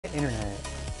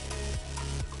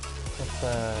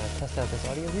test out this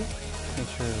audio view. Make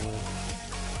sure we're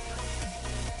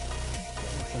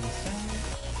getting some sound.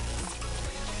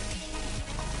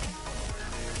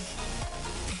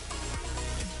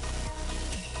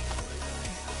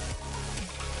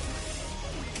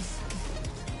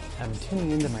 I'm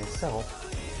tuning into myself.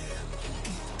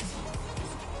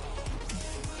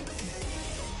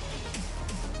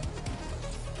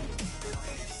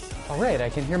 Alright, I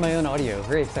can hear my own audio.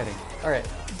 Very exciting. Alright.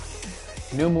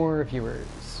 No more viewers.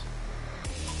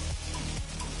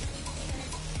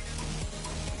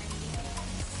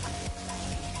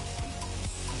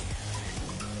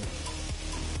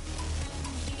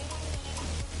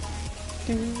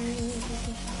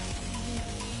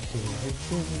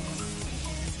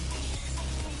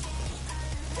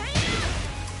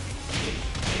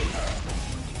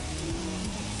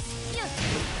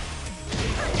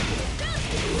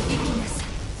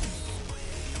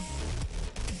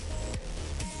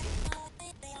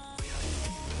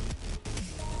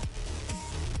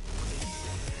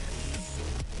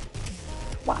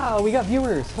 Wow, we got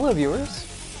viewers! Hello, viewers!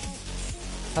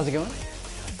 How's it going?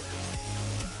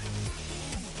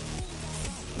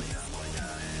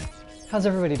 How's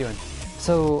everybody doing?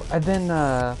 So, I've been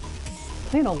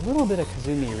playing a little bit of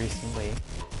Kazumi recently.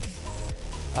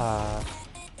 I'm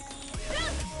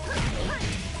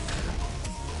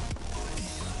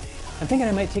thinking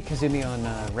I might take Kazumi on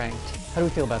ranked. How do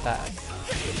we feel about that?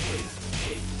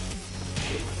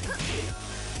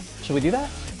 Should we do that?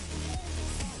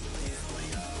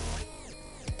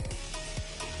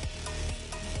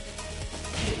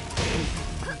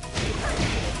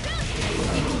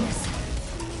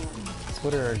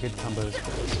 What are our good combos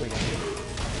for this? We got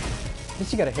at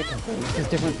least you got a hit confirm. This is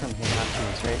different from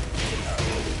Heihachi's, right?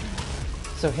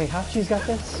 So Heihachi's got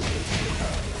this,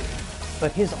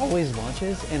 but his always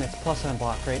launches and it's plus on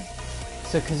block, right?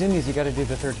 So Kazumi's you got to do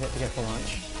the third hit to get the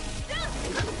launch.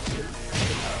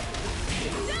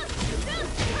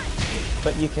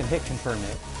 But you can hit confirm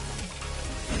it.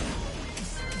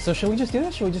 So should we just do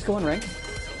that? Should we just go on rank?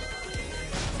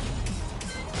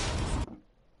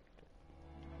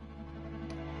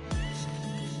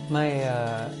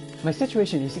 My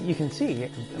situation, you can see,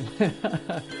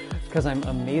 because I'm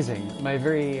amazing. My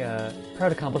very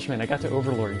proud accomplishment, I got to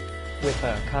Overlord with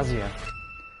Kazuya.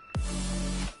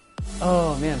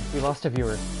 Oh man, we lost a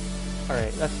viewer.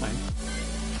 Alright, that's fine.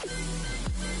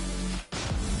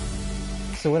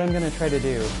 So what I'm going to try to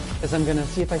do is I'm going to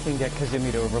see if I can get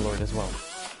Kazumi to Overlord as well.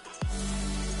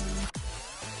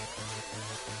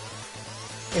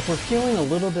 If we're feeling a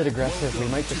little bit aggressive, we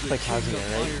might just play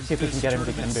Kazuya, right? See if we can get him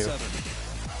to Genbu.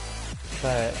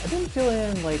 But I've been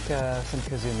feeling like some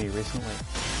Kazumi recently.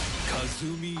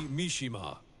 Kazumi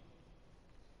Mishima.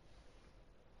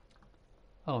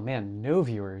 Oh man, no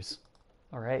viewers.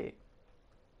 Alright.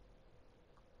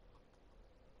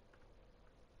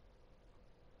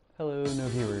 Hello, no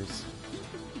viewers.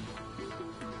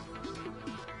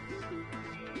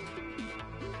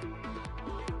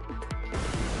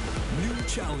 New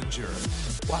challenger.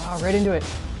 Wow, right into it.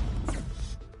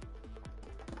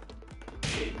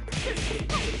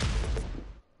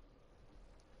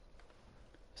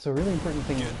 So a really important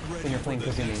thing when you're playing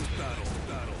Kazumi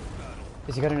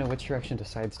is you gotta know which direction to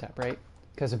sidestep, right?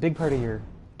 Because a big part of your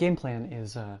game plan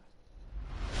is like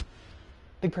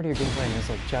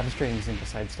jab strings into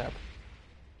sidestep.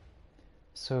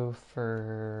 So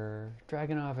for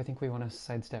Dragunov, I think we want to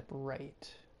sidestep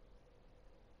right.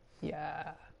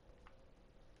 Yeah.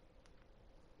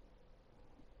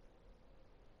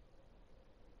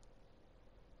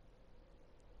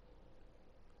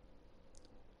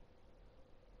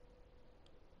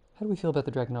 How do we feel about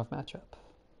the Dragunov matchup?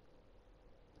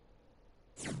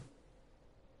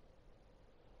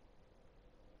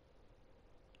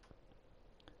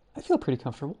 I feel pretty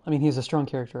comfortable. I mean, he's a strong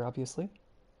character, obviously.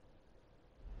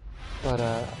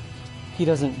 But, he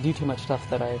doesn't do too much stuff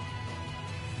that I,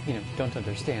 don't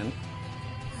understand.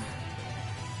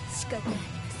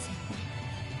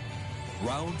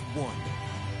 Round one.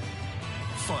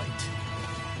 Fight.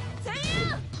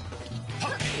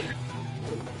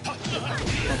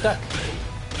 Don't duck.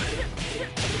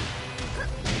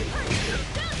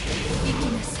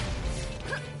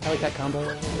 I like that combo.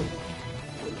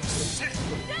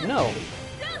 No.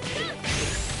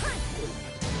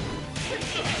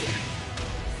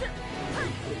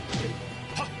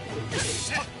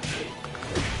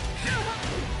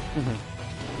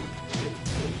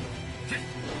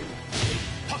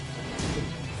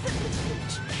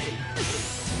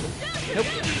 Nope.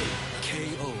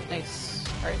 KO. Nice.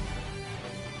 Alright.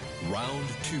 Round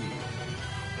two.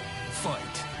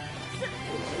 Fight.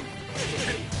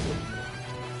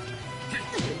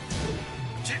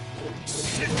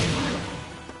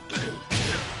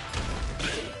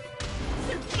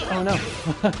 Oh no!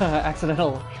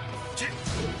 Accidental.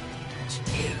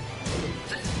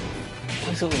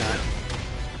 Absolutely not.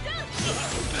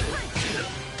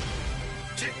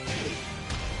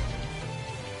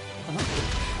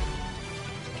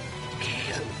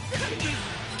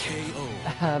 KO.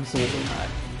 Absolutely not.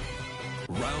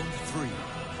 Round 3.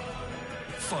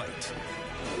 Fight.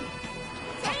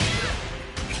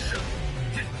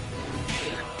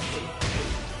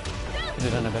 Could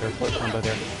have done a better float combo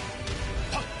there.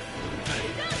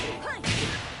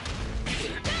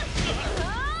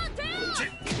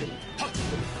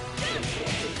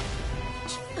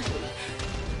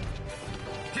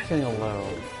 Getting a low.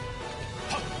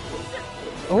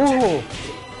 Oh!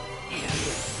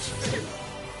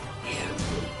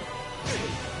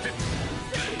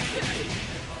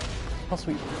 How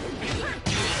sweet.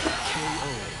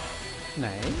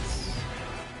 Nice.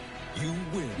 You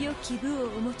win.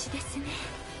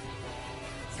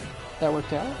 That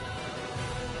worked out.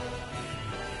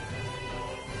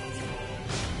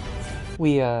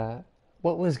 We,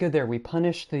 what was good there? We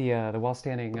punished the while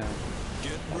standing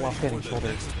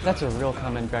shoulder. That's a real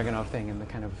common Dragunov thing in the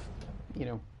kind of, you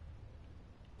know,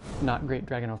 not great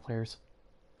Dragunov players.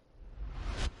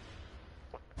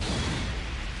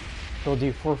 They'll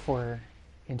do 4-4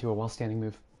 into a while standing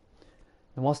move.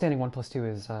 The while standing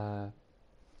 1+2 is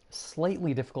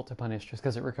slightly difficult to punish just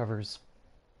because it recovers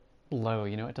low,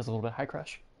 you know, it does a little bit high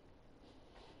crush.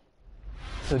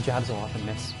 So jabs will often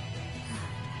miss.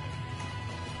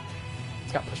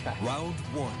 It's got pushback. Round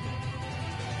 1.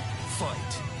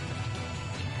 Fight.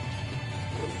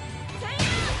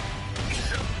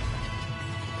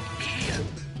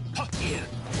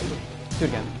 Do it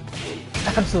again.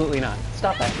 Absolutely not.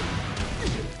 Stop that.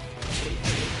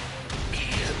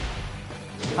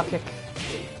 Hop kick.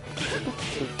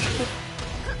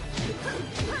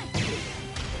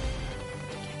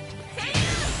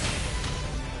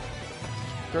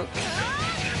 Throat.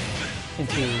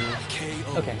 Into...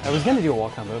 KO. Okay, I was gonna do a wall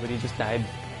combo, but he just died.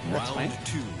 That's fine. Round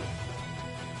 2.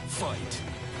 Fight.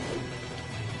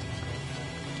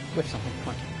 Whip something,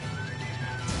 come on.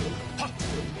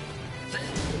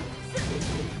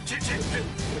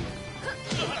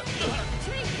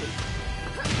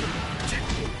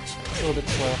 A little bit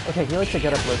slow. Okay, he likes to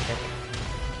get up low kick.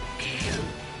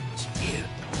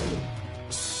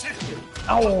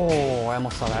 Oh, I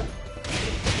almost saw that.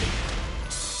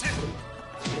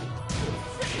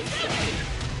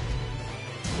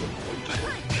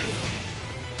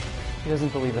 He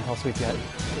doesn't believe the hell sweep yet.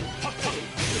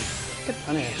 Good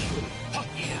punish.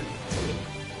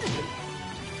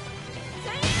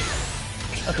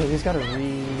 Okay, he's got to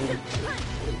read.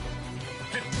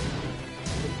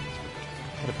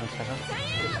 Gotta punch that up.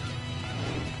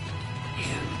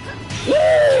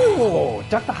 Woo!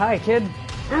 Duck the high, kid.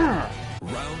 Round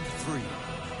 3.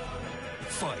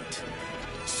 Fight.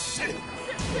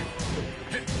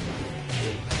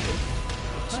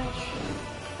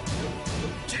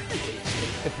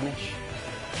 Good finish.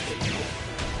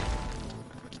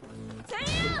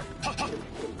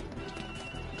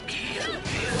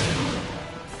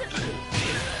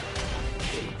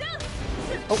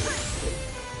 Oh!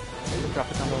 Drop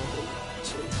the combo.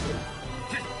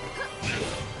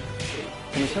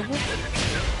 Can we serve it?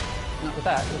 Not with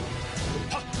that.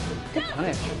 Good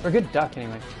punish. Or good duck,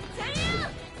 anyway.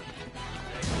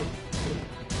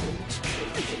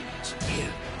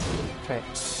 Try it.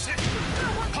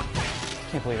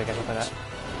 Can't believe I got hit by that.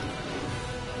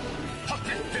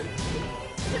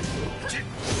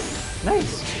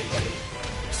 Nice!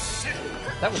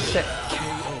 That was sick.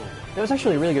 That was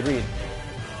actually a really good read.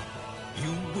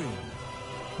 You win.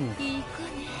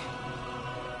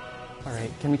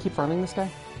 Alright, can we keep farming this guy?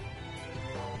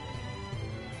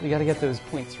 We gotta get those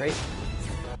points, right?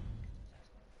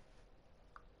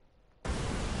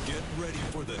 Get ready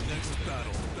for the next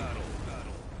battle.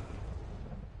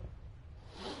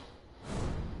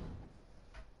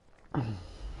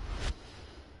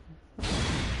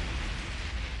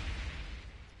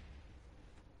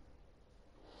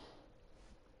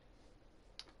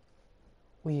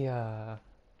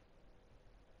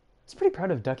 It's pretty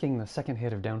proud of ducking the second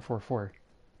hit of down 4-4.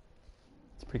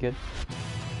 It's pretty good.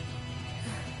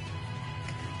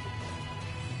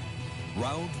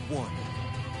 Round 1.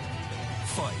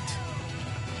 Fight.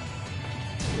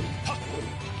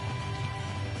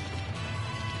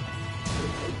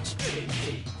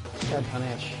 Bad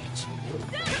punish.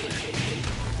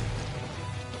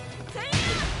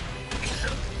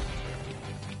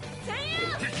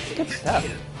 Good stuff.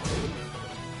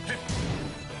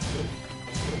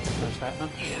 Punish that, huh?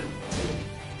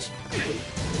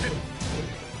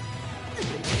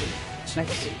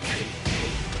 Nice.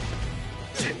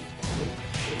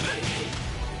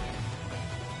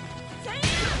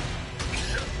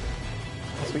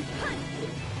 sweet.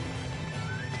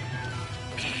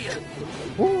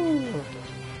 Woo!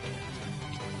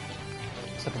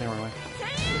 Stepping the wrong way.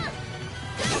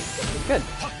 Good.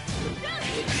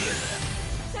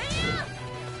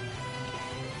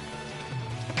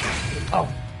 Oh.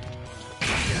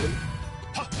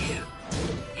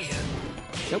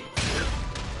 Nope.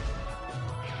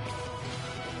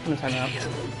 I'm gonna time out.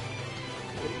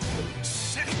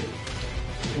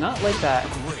 Not like that.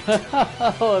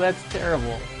 Oh, that's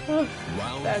terrible.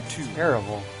 That's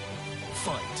terrible.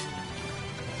 Fight.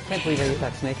 Can't believe I ate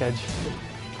that snake edge.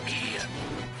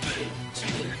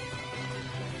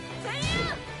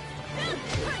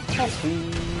 How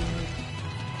sweet.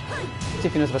 See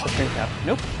if he knows about the string cap.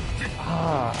 Nope.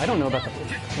 Ah, I don't know about the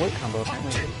float combo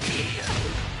apparently.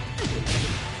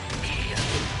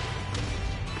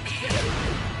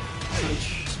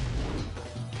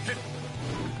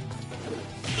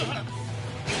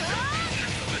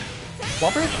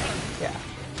 Wall break? Yeah.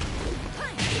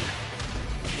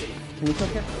 Can you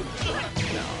click it?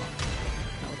 No.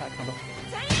 Not with that combo.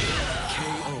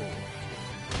 KO.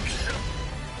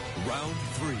 Round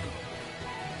 3.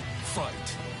 Fight.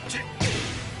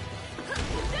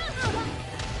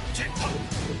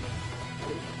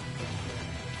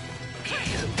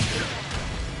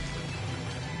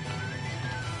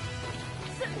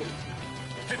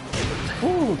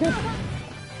 Ooh, good.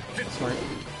 Smart.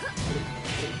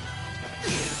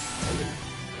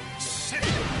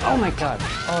 Oh my god.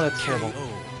 Oh, that's terrible.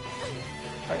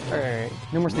 Alright.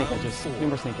 No more snake edges. No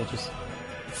more snake edges.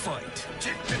 Fight.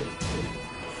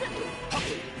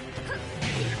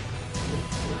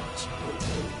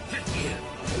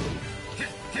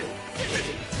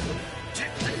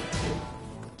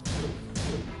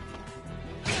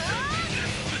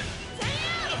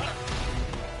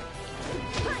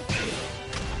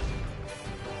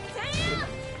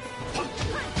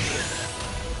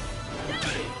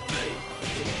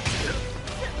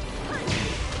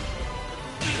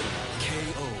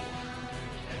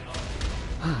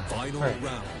 Final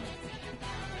round.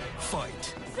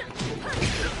 Fight.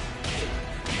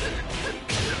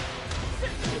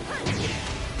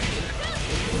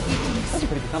 That's a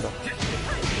pretty good combo.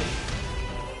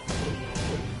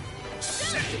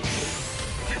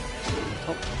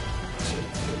 Oh.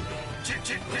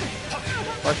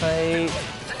 Bar fight.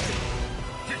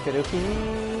 Kadoki.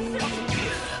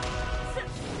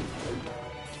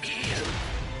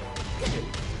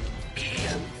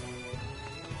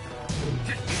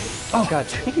 Oh god,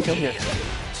 he can kill here.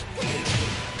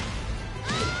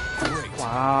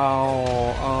 Wow.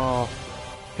 Oh.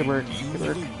 Good work. Good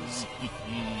work.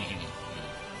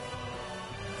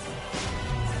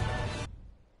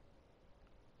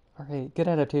 Alright, good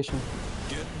adaptation.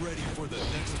 Get ready for the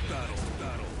next battle.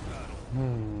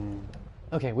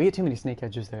 Okay, we had too many snake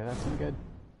edges there. That's not good.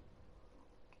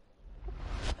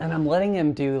 And I'm letting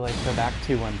him do like the back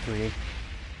 2-1-3.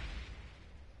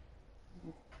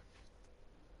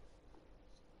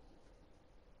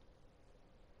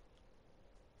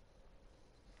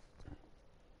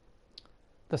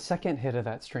 The second hit of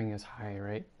that string is high,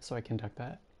 right? So I can duck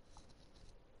that.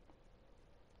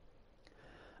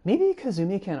 Maybe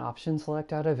Kazumi can option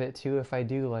select out of it too if I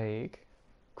do like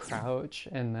crouch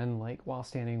and then like while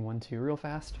standing 1-2 real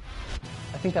fast.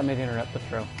 I think that might interrupt the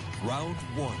throw. Round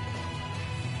 1.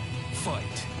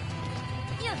 Fight.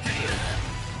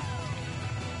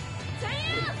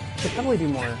 Should probably do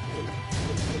more.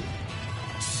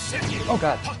 Oh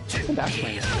god, the back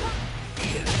swing.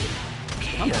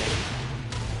 Combo.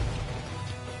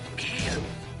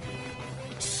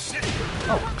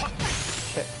 Oh,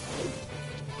 shit.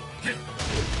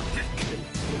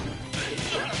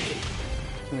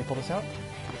 Can we pull this out?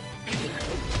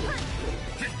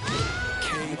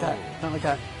 Not like that. Not like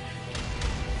that.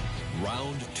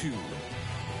 Round 2.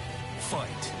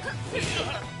 Fight.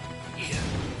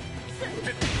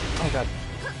 Oh god.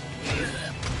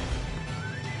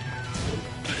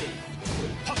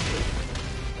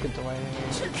 Good delay.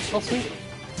 Oh sweet.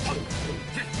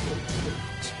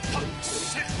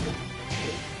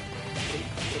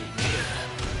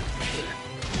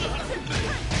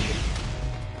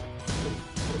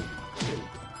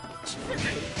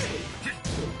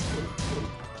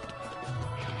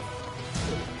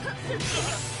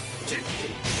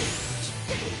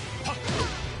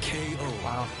 KO.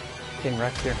 Wow. Getting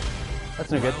wrecked here.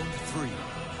 That's no good. Round 3.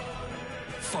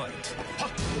 Fight.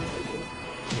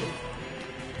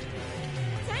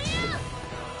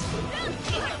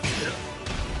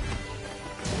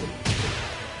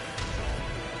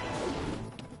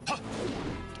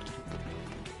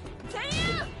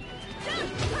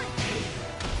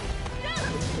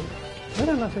 What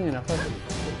am I not doing enough of?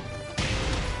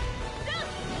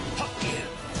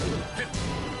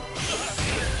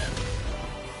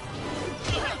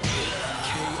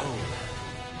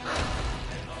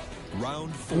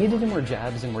 need to do more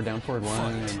jabs and more down forward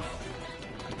one and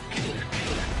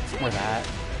more that.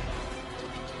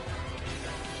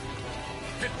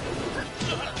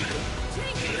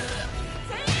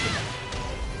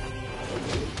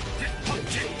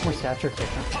 More stature kick,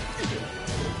 huh?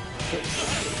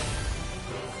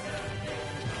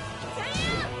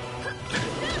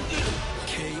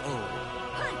 KO.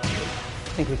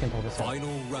 I think we can pull this off.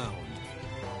 Final round.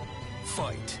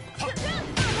 Fight.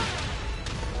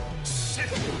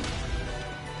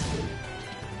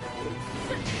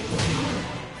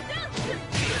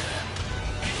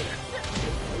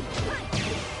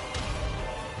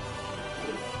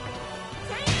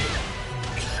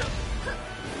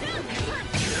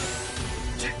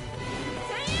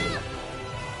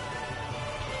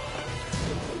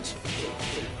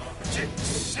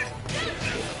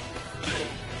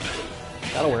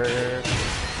 That'll work.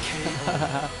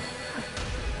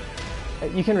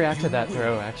 You can react to that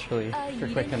throw actually if you're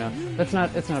quick enough. It's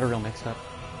not a real mix-up.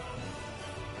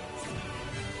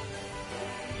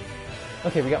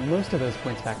 Okay, we got most of those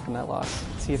points back from that loss.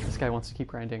 Let's see if this guy wants to keep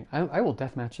grinding. I will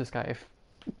deathmatch this guy if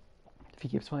he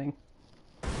keeps playing.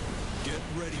 Get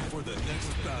ready for the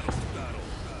next battle.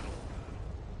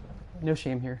 No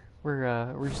shame here.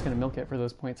 We're just gonna milk it for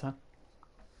those points, huh?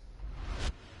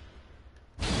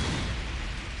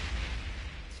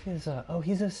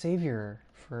 He's a savior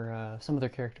for some other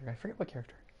character. I forget what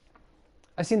character.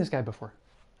 I've seen this guy before.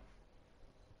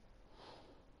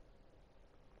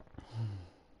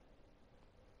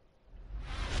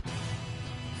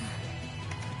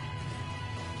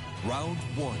 Round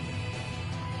one.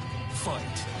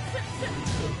 Fight.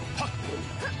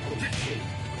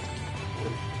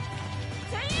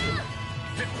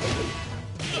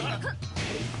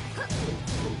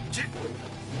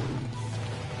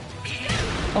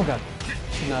 Oh god,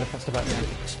 should not have pressed the button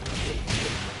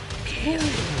there.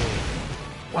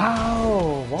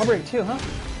 Wow, wall break too, huh?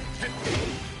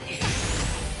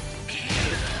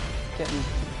 Getting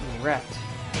wrecked.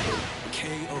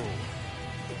 KO.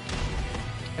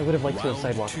 I would have liked to have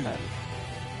sidewalked that.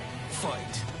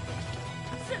 Fight.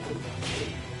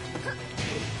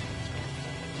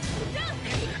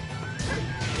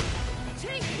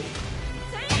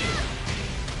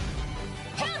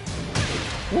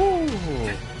 Woo!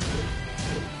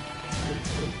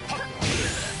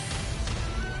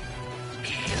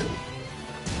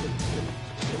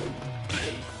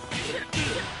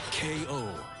 KO.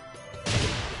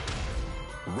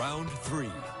 Round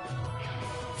three.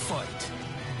 Fight.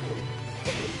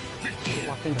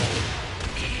 Walked into that.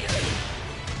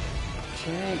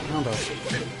 Chain combo.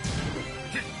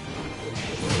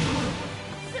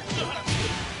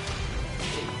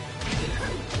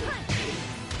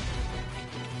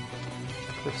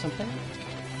 Or something?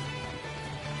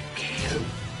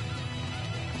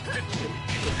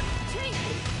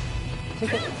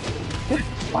 Take it. Good.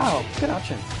 Wow, good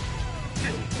option.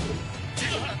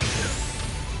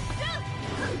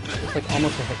 It's like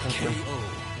almost a hit confirm.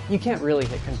 You can't really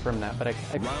hit confirm that, but I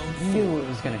knew it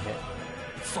was gonna hit.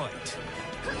 Fight.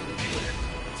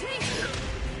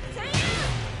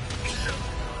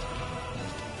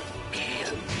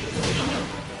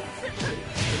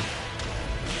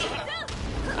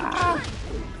 Ah!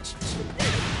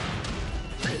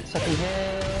 Second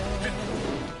hit.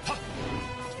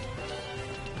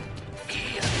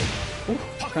 Ooh,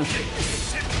 crunch.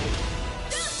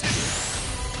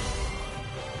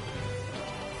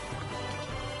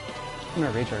 I'm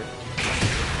gonna rage art.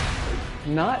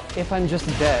 Not if I'm just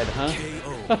dead, huh?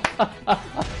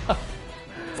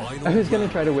 I was gonna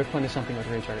try to whip punish something with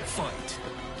rage art. Fight.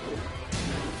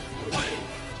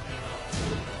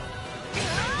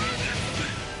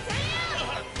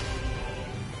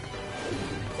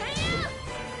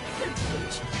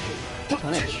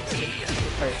 Punish.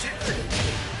 Alright.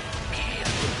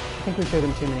 I think we showed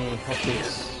him too many health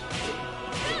boosts.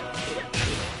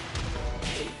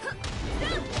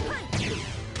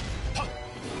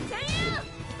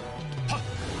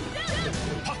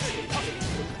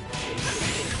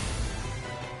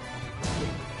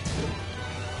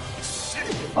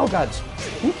 Oh god,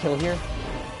 can you kill here?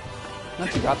 Not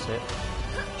if he drops it.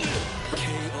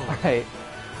 Alright.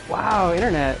 Wow,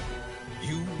 internet.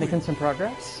 Making some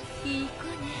progress.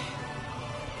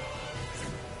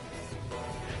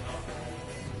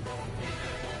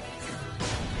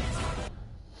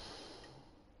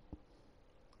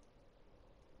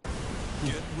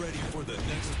 Get ready for the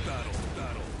next battle.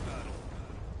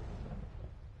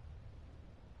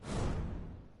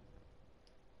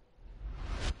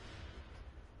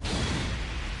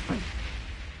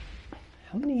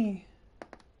 How many...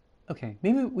 Okay,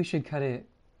 maybe we should cut it...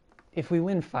 If we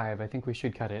win 5, I think we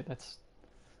should cut it. That's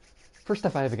First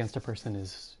F5 against a person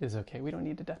is okay. We don't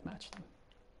need to deathmatch them.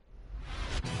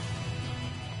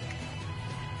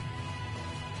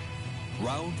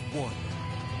 Round 1.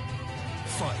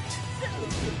 Fight.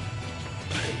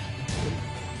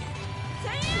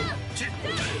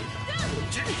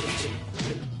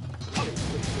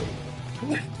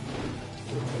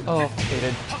 Oh,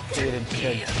 baited. Baited.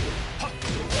 Good.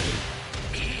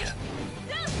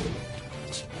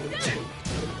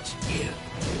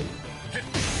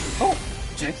 Oh,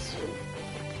 nice.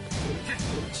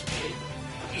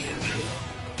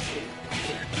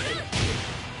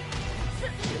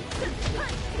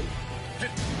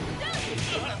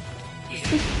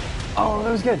 Oh,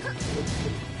 that was good.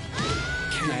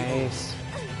 Nice.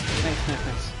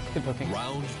 Nice. Good poking.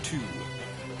 Round 2.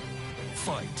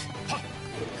 Fight.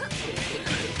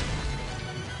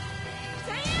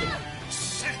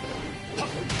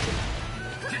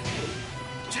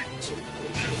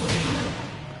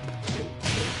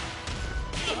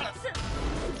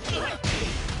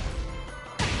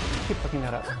 Keep fucking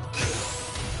that up.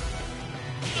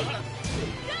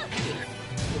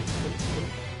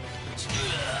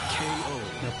 KO.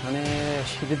 No punish.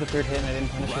 He did the third hit and I didn't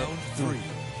punish Round it. 3.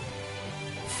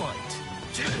 Fight.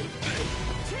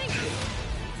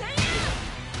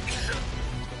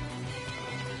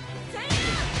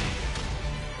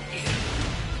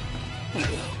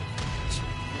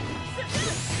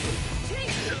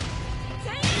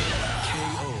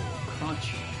 KO. Crunch.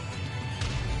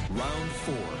 Round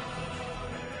 4.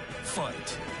 Fight.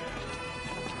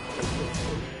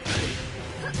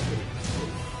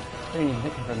 I didn't even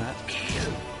hit him from that.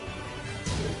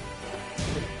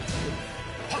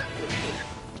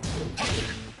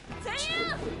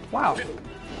 Wow.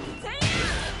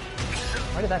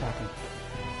 Why did that happen?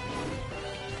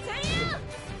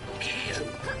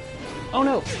 Oh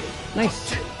no!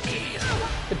 Nice!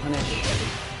 Good punish.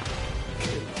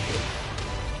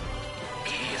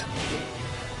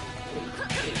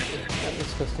 That was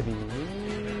supposed to be...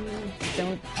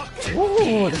 Don't...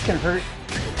 Whoa! That's gonna hurt.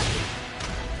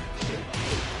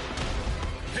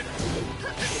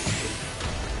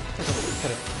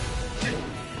 Cut it.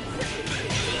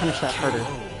 Punish that harder.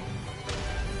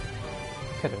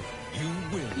 Could have. You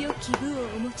win.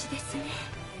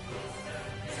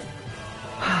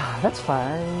 That's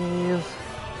 5.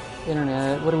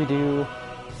 Internet, what do we do?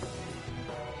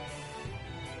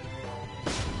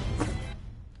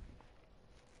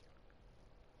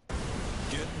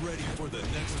 Get ready for the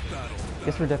next battle.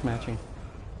 Guess we're deathmatching.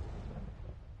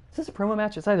 Is this a promo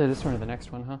match? It's either this one or the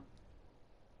next one, huh?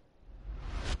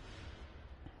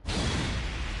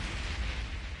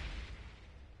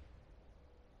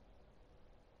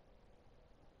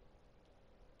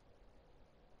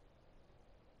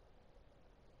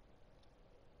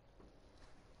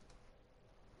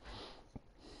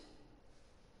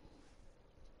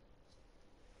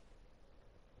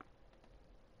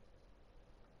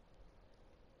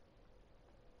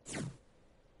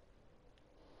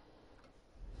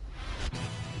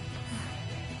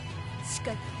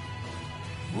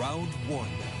 Round 1.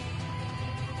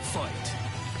 Fight.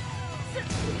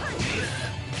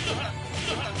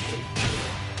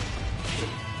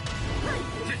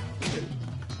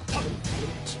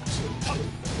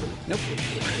 Nope.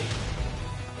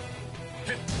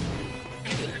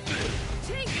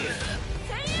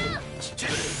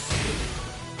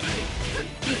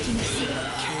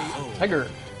 KO. Tiger.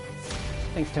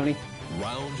 Thanks, Tony.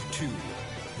 Round 2.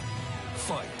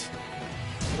 Fight.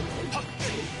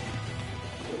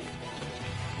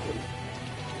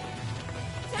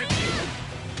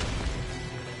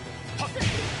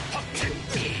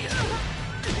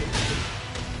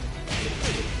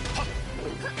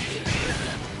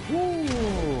 Ooh.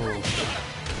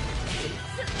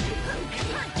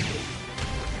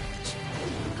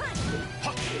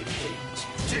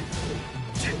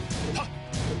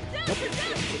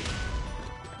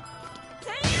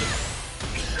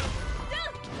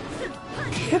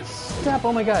 Good step,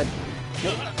 oh my god.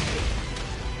 Nope.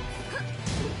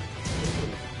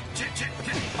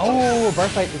 Oh, bar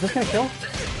fight. Is this gonna kill?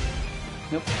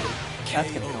 Nope.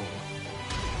 That's gonna kill.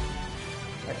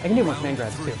 Right, I can do more command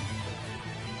grabs too.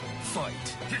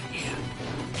 Fight.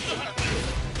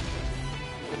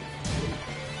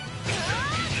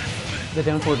 The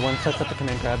down forward one sets up the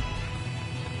command grab.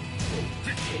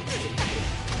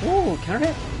 Ooh, counter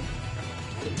hit?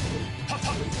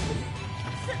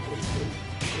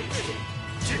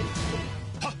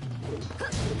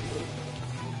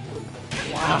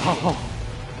 Wow.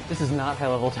 This is not high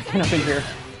level Tekken up in here.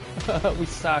 We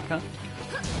suck, huh?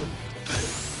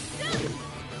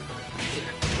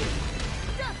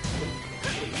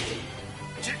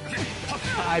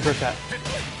 I broke that.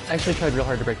 I actually tried real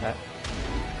hard to break that.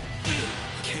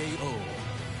 KO.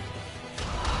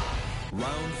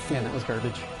 Round 4. Man, that was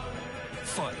garbage.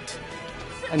 Fight.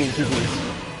 I mean,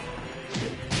 GG's.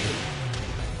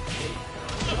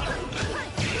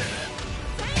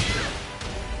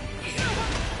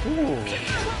 Ooh.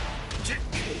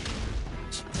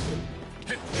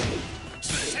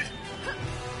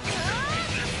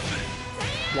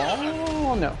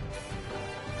 Wall? No.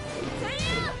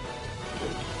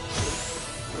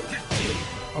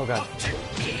 Oh god.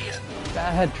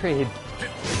 Bad trade.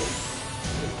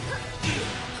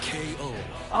 KO.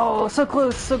 Oh, so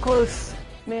close, so close.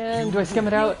 Man, do I scum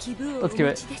it out? Let's do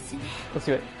it. Let's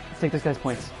do it. Let's take this guy's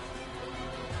points.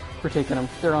 We're taking them.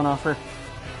 They're on offer.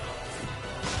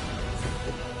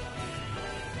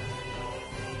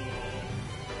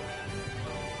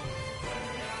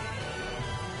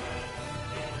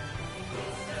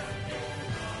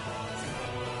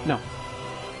 No.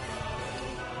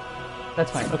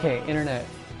 That's fine. Okay, internet.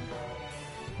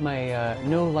 My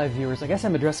no live viewers. I guess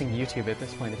I'm addressing YouTube at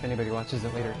this point if anybody watches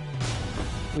it later.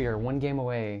 We are one game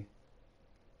away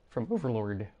from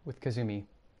Overlord with Kazumi.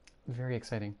 Very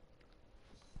exciting.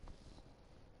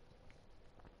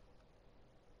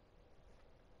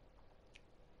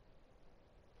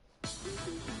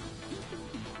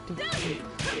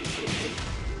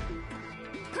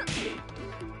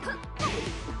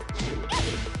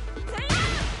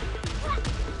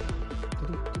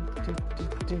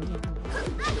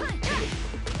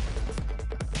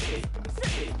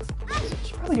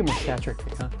 Should probably get more stature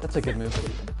kick, huh? That's a good move.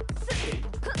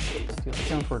 Let's do the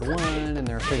down forward 1, and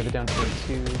they're afraid of the down forward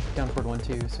 2. Down forward 1,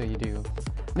 2, so you do.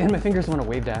 Man, my fingers want a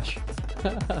wave dash.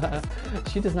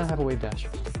 She does not have a wave dash.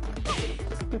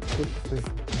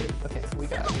 Okay, we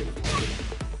got it.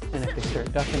 And if they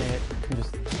start ducking it, you can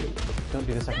just don't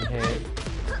do the second hit.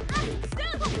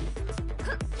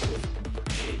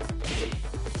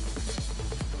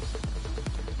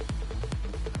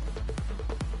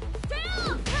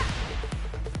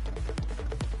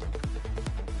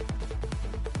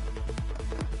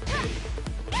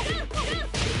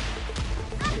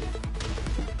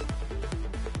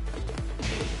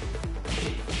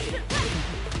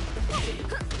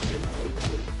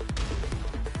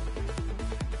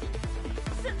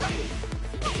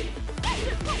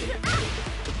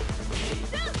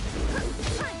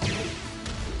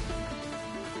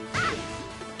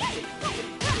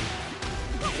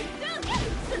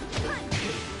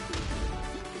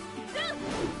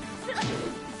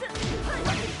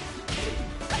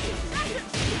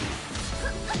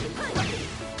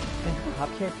 Hop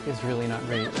kick is really not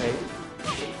great, right?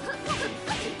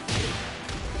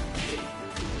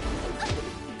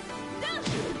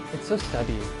 It's so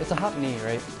stubby. It's a hop knee,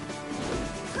 right?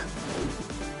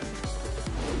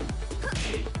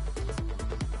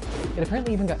 It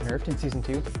apparently even got nerfed in Season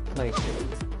 2. Like,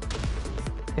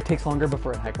 it takes longer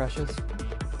before it high crashes.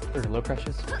 Or low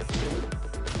crashes.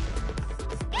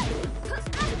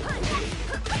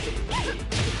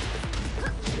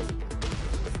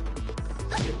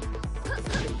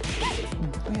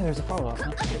 Oh yeah, there's a follow-up,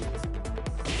 huh?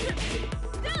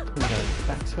 We got a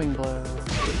backswing blow.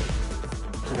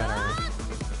 We got our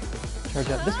charge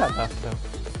up. This got buffed though.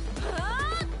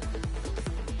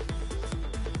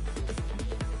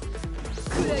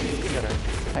 We got our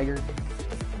tiger.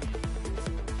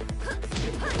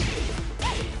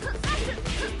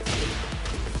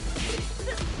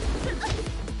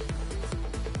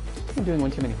 I'm doing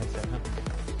one too many hits there, huh?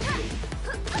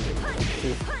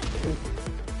 New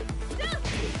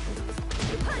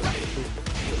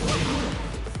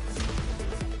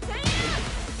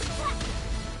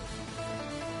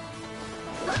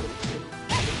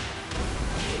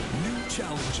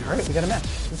challenger. Alright, we got a match.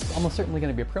 This is almost certainly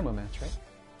going to be a promo match, right?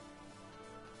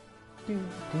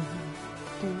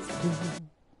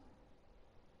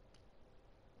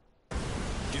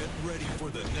 Get ready for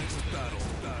the next battle.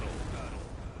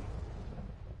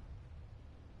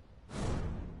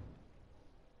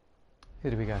 Who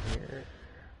do we got here?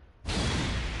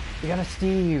 We got a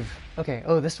Steve. Okay,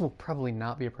 oh, this will probably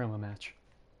not be a promo match.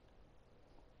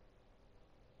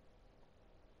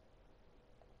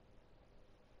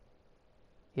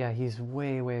 Yeah, he's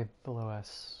way, way below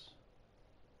us.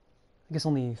 I guess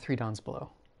only 3 dons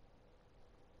below.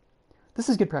 This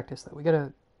is good practice, though. We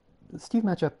gotta... The Steve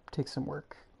matchup takes some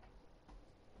work.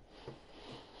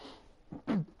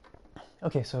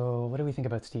 Okay, so what do we think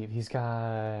about Steve? He's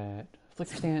got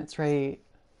Flicker Stance, right?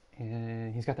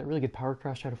 And he's got that really good power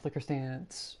crush out of Flicker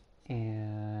Stance.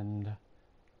 And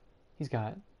he's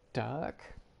got Duck.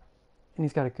 And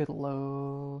he's got a good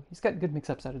low... He's got good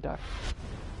mix-ups out of Duck.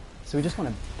 So we just want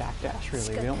to backdash,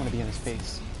 really. We don't want to be in his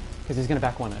face. Because he's going to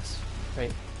back one us,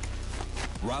 right?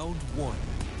 Round one.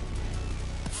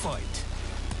 Fight.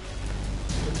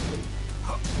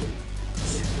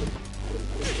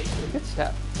 Good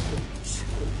step.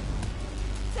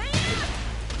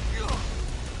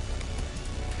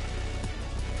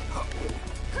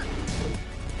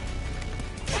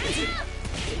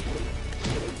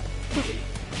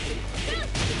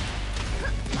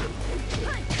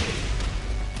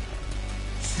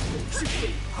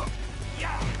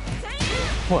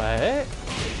 What?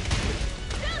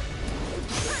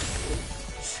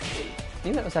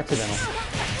 Maybe that was accidental.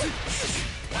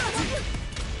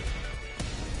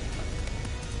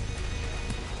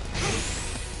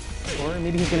 Or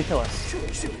maybe he's gonna kill us.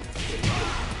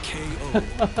 KO.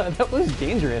 That was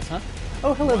dangerous, huh?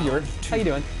 Oh, hello, viewer. How you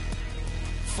doing?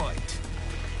 Fight.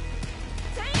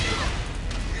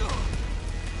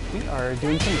 We are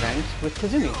doing some ranked with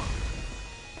Kazumi.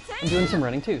 I'm doing some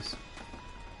running twos.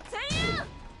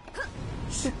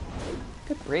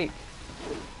 Good break.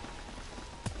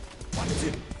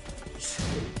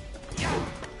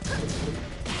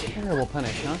 Terrible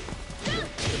punish, huh?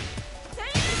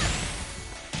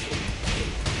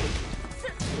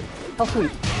 How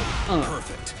sweet.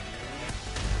 Perfect.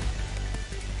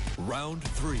 Round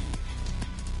three.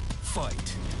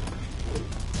 Fight.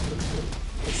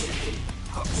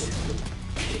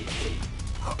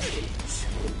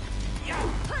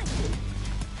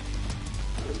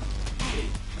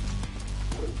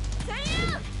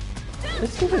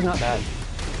 This move is not bad.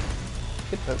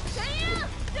 Good folks.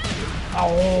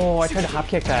 Oh, I tried to hop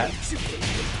kick that.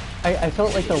 I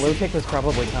felt like the low kick was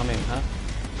probably coming, huh?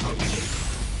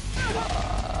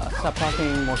 Stop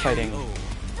talking, more fighting.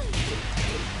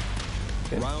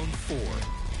 Good. Round four.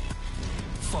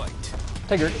 Fight.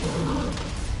 Tiger.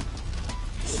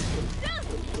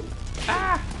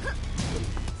 Ah!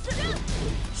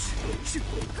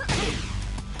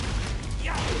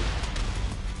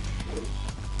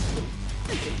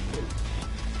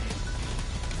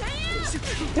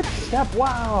 Hip step,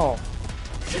 wow!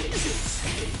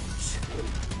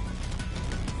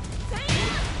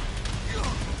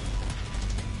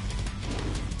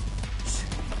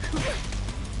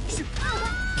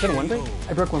 Can one break?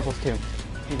 I broke 1+2.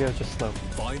 Maybe I was just slow.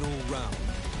 Final round.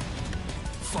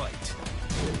 Fight.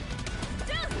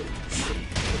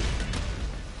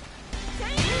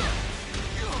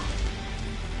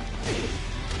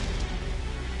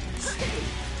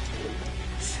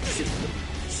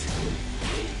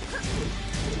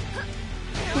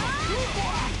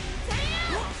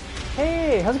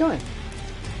 Hey, how's it going?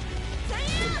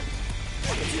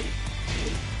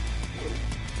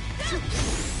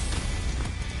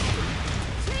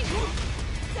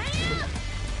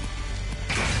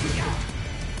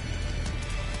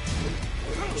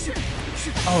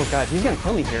 Oh god, he's gonna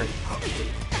kill me here.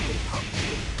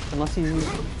 Unless he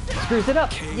screws it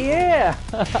up. Yeah!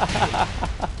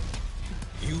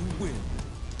 You win.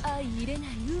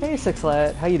 Hey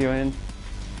Sixlet, how you doing?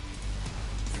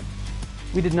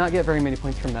 We did not get very many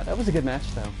points from that. That was a good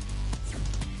match though.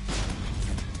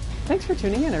 Thanks for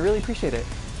tuning in, I really appreciate it.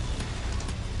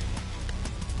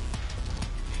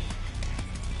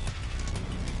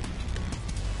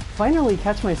 Finally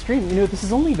catch my stream. You know, this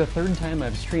is only the third time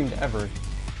I've streamed ever.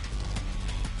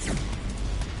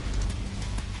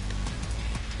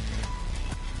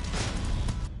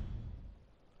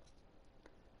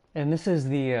 And this is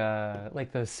the,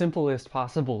 like the simplest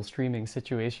possible streaming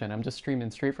situation. I'm just streaming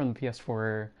straight from the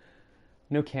PS4,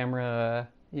 no camera,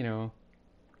 you know.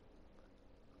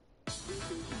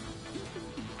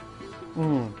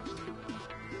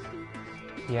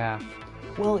 Yeah.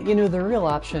 Well, you know, the real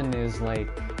option is like,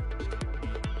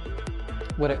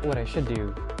 what I should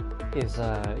do is,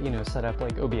 you know, set up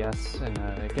like OBS and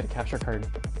get a capture card.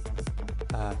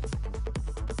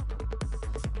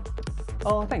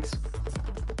 Oh, thanks.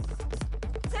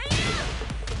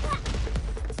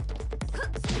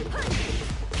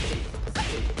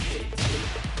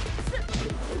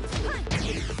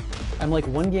 I'm like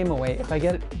one game away. If I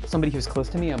get somebody who's close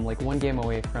to me, I'm like one game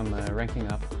away from ranking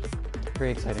up. Very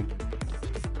exciting.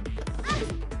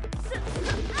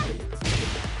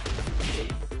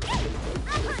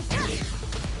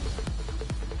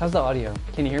 How's the audio?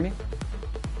 Can you hear me?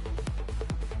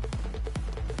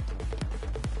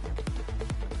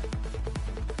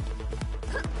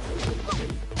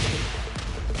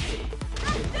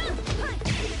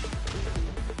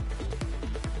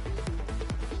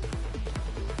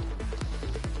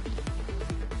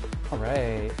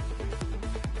 Alright.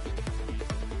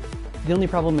 The only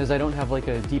problem is I don't have like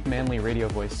a deep manly radio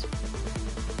voice.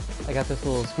 I got this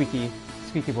little squeaky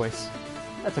voice.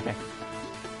 That's okay.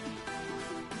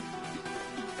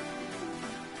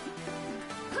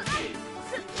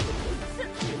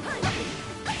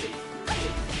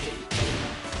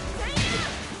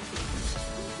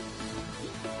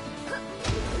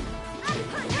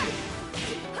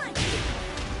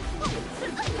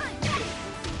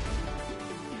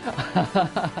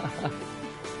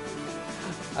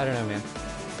 I don't know, man.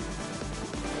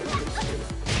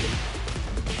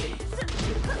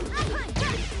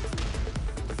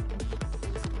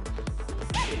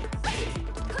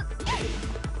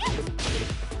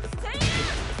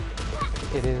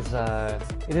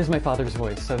 It is my father's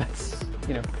voice, so that's,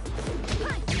 you know,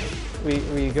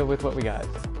 we go with what we got.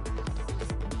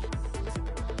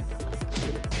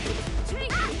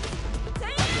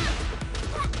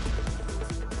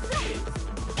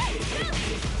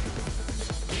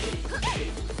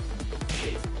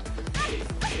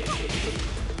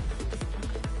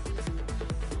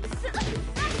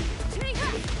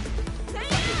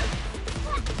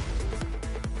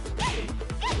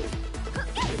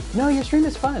 No, your stream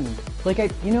is fun. Like,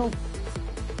 you know,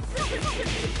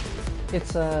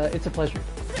 it's a pleasure.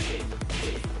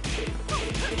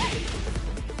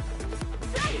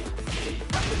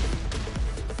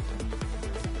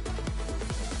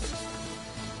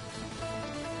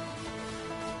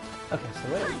 Okay, so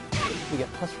what? We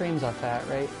get plus frames off that,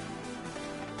 right?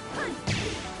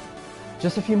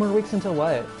 Just a few more weeks until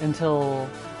what? Until...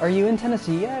 Are you in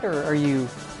Tennessee yet, or are you...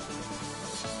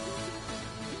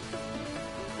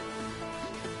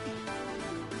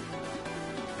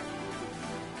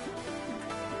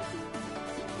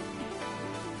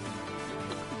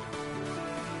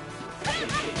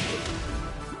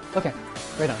 Okay,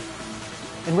 right on.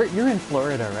 And you're in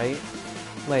Florida, right?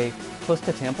 Like, close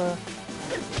to Tampa?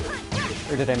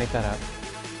 Or did I make that up?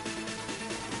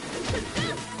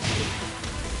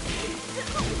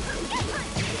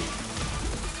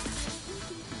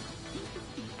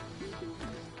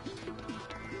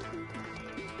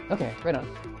 Okay, right on.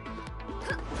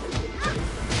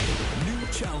 New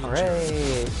challenger.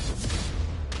 Alright!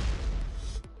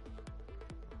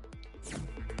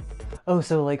 Oh,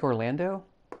 so like Orlando?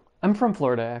 I'm from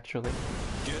Florida, actually.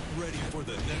 Get ready for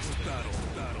the next battle.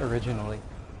 Originally.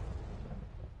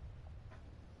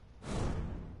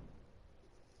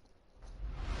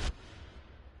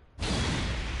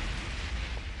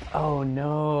 Oh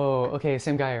no! Okay,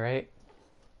 same guy, right?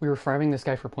 We were farming this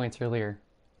guy for points earlier.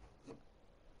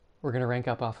 We're gonna rank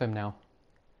up off him now.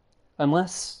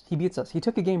 Unless he beats us. He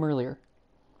took a game earlier.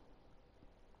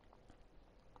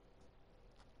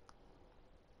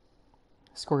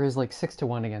 Score is like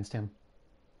 6-1 against him.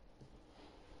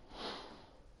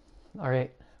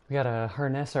 Alright, we gotta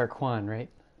harness our Quan, right?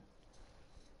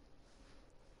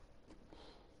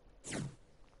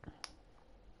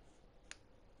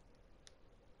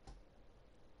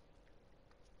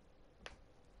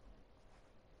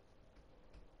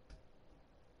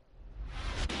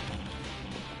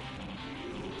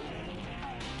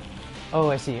 Oh,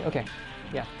 I see. Okay.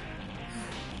 Yeah.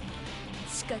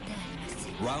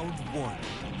 Round one.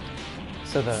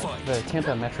 So the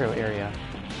Tampa metro area.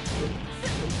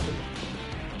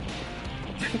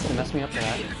 You can mess me up for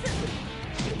that.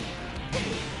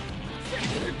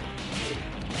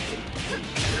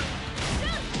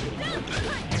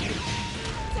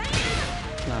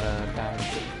 Not a bad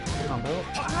combo.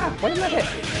 Ah! Why didn't that hit?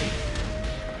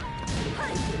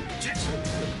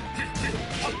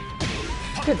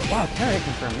 Good. Wow, counter hit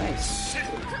confirmed. Nice.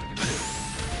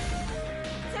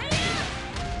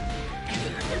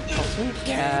 Oh, sweet.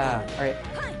 Yeah. Alright.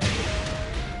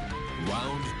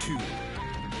 Round two.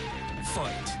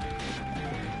 Fight.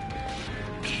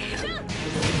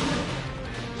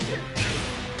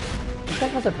 This guy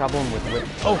has a problem with whip.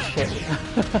 Oh shit.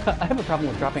 I have a problem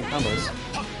with dropping combos.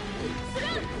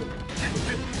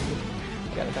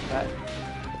 Gotta cut that.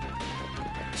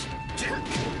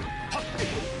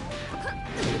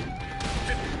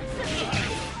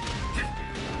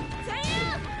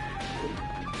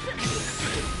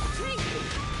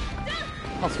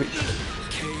 Oh, sweet.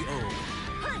 KO.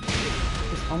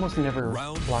 Just almost never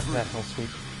block that hell sweep.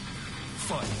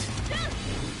 Fight.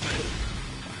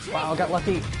 Wow, got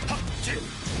lucky.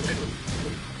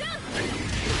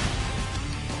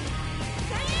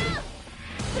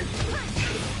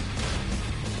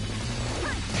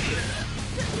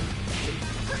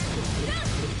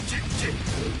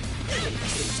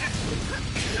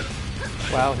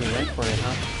 Wow, he went for it,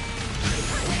 huh?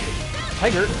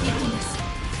 Tiger!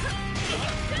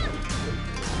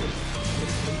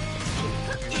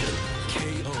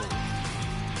 KO.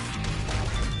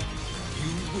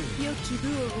 You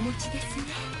win.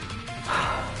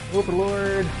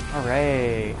 Overlord.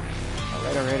 Alright.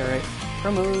 Alright.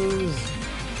 Promos.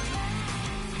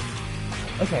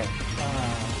 Okay.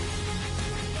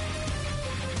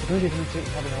 We're going to demonstrate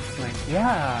how to help tonight.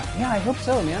 Yeah, I hope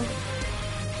so, man.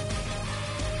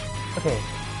 Okay.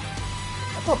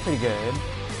 That felt pretty good.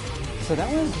 So that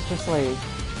was just like,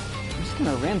 I'm just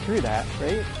gonna ran through that,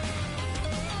 right?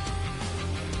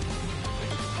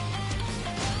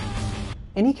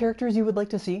 Any characters you would like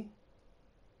to see?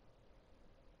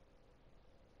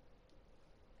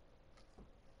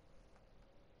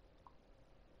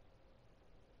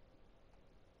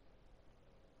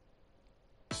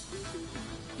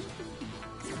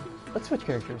 Let's switch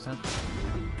characters, huh?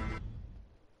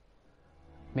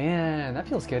 Man, that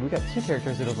feels good. We got 2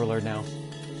 characters at Overlord now.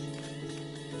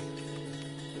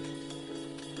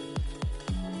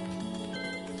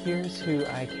 Here's who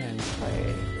I can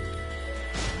play.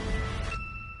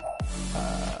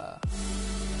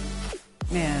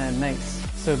 Man, nice.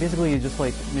 So basically just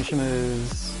like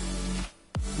Mishima's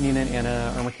Nina and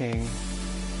Anna, Armor King.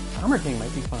 Armor King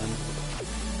might be fun.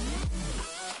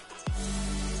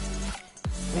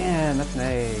 Man, that's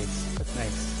nice. That's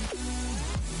nice.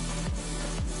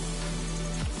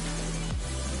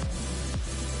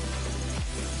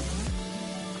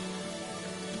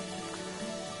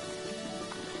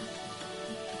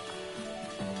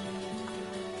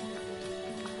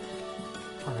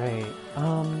 Alright,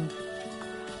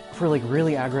 for like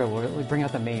really aggro, we'll like bring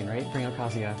out the main, right? Bring out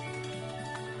Kazuya.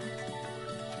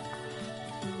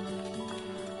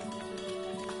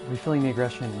 Refilling the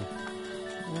aggression.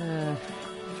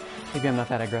 Maybe I'm not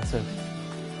that aggressive.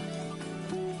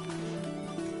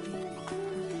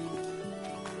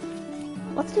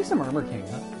 Let's do some Armor King,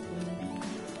 huh?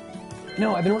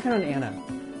 No, I've been working on Anna.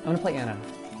 I want to play Anna.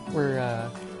 We're,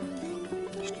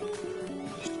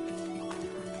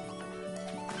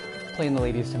 playing the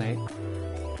ladies tonight.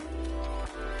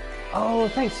 Oh,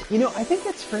 thanks. You know, I think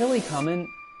it's fairly common.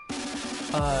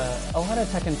 A lot of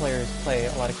Tekken players play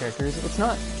a lot of characters. It's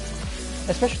not,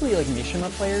 especially like Mishima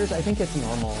players, I think it's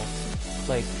normal.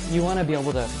 Like, you want to be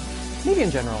able to, maybe in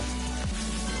general.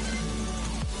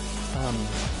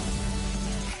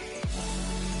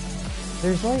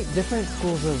 There's like different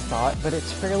schools of thought, but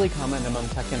it's fairly common among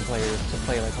Tekken players to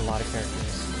play like a lot of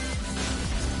characters.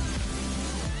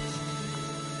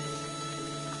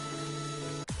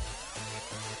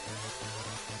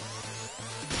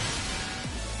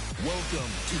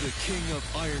 Welcome to the King of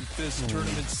Iron Fist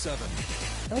Tournament 7.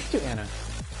 Let's do Anna.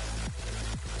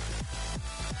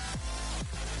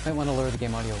 Might want to lower the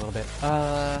game audio a little bit.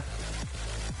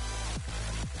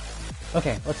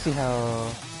 Okay, let's see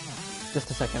how... Just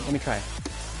a second, let me try.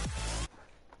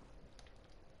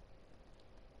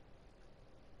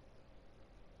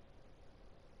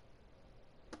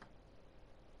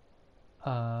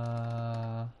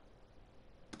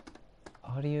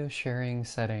 Audio sharing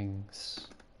settings.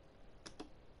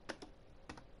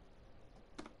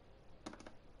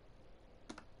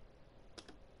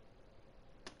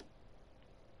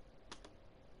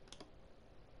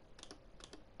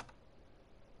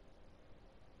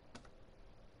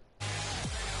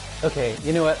 Okay,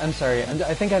 you know what? I'm sorry.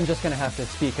 I think I'm just gonna have to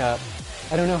speak up.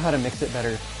 I don't know how to mix it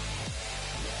better.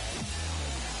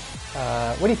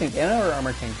 What do you think, Anna or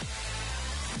Armor King?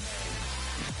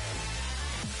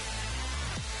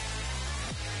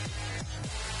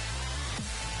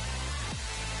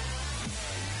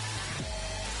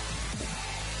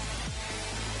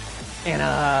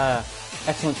 Anna!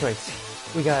 Excellent choice.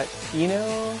 We got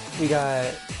Ino, we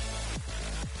got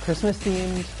Christmas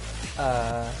themed,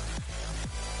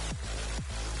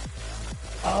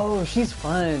 oh, she's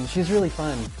fun. She's really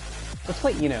fun. Let's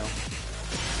play Ino.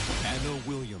 Anna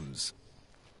Williams.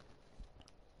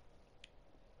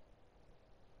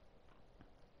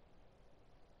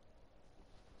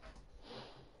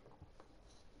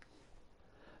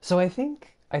 So I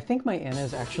think my Anna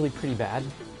is actually pretty bad.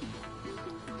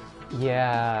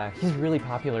 Yeah, he's really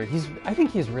popular. I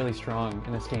think he's really strong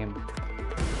in this game.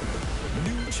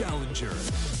 New challenger.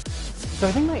 So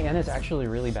I think my Anna is actually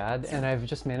really bad, and I've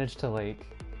just managed to like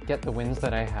get the wins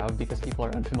that I have because people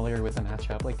are unfamiliar with the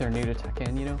matchup. Like, they're new to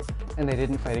Tekken, you know, and they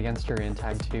didn't fight against her in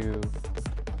Tag 2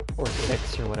 or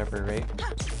 6 or whatever, right?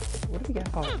 What do we get?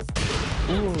 Oh,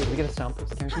 ooh, did we get a stomp?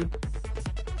 It's guaranteed.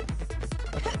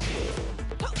 Okay.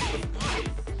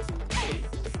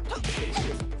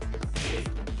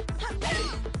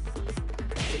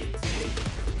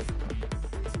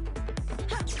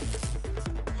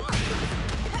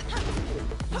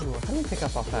 Ooh, how do we pick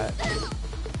up off that?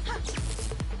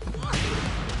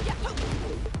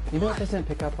 You know what doesn't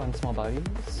pick up on small bodies?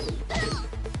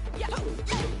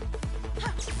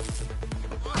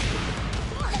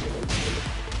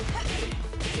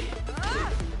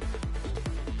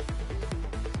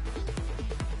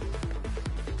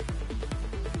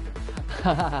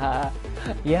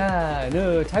 Yeah,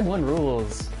 no, Tag 1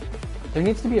 rules. There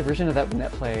needs to be a version of that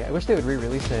net play. I wish they would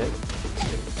re-release it.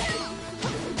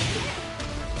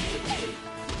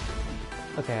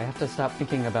 Okay, I have to stop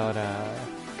thinking about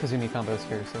Kazumi combos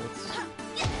here, so it's...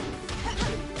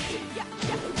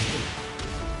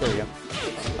 There we go.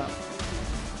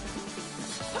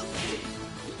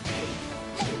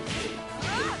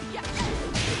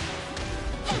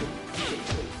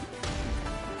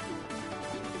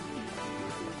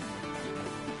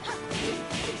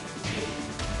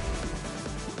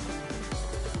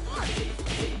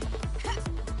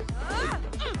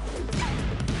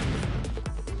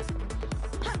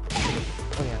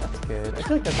 I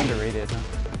feel like that's underrated, huh?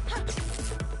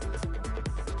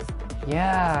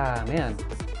 Yeah, man.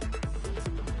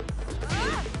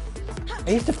 I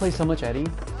used to play so much Eddie.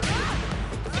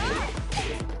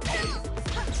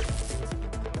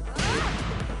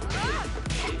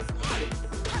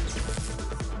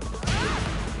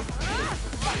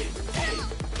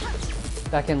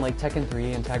 Back in like Tekken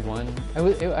 3 and Tag 1,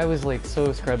 I was like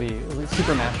so scrubby. It was like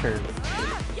Super Masher.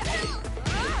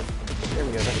 There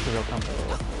we go, that's the real combo.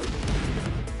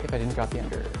 If I didn't drop the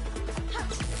under.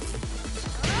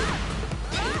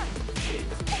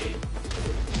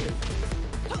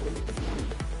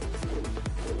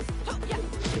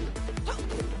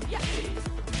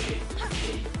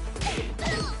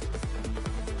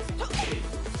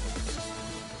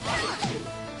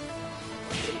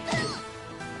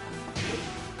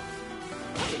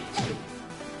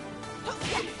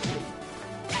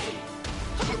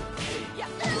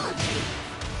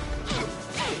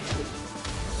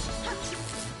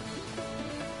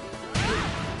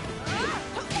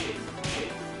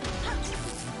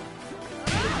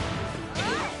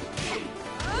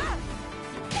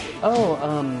 Oh,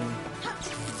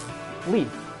 Lee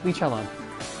Chalon.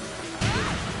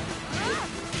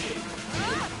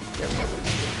 There we go.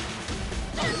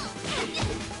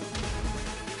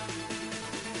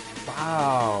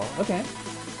 Wow, okay.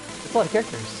 That's a lot of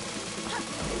characters.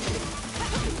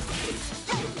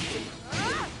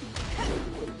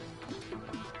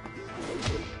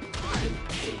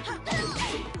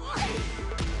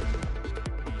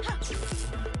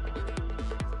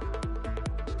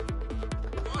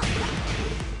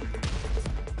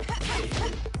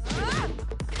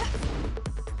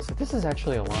 This is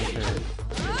actually a launcher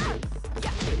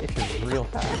if you're real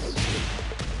fast.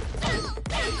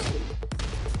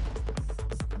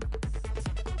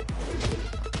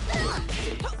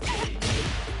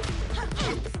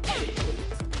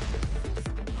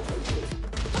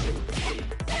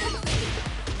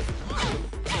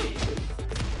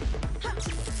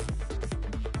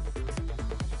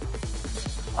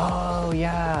 Oh,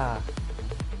 yeah.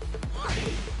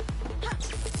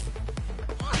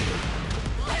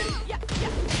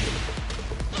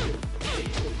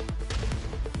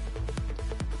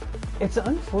 It's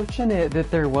unfortunate that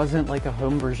there wasn't like a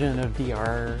home version of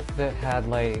DR that had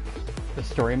like the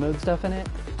story mode stuff in it.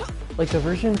 Like the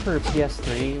version for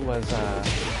PS3 was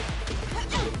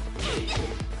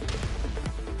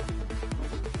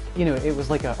you know, it was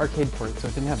like an arcade port, so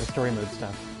it didn't have the story mode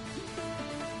stuff.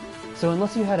 So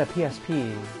unless you had a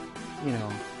PSP, you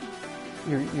know,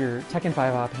 your Tekken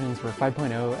 5 options were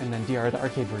 5.0 and then DR the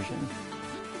arcade version.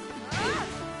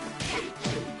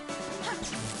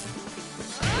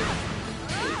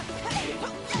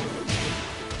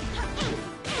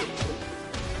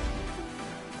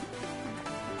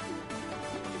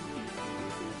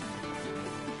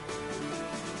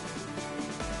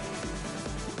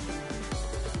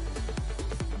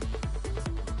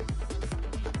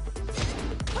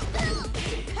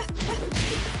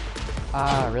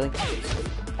 Ah, really?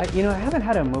 You know, I haven't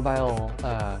had a mobile,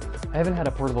 I haven't had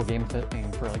a portable game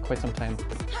thing for like quite some time.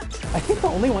 I think the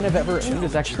only one I've ever owned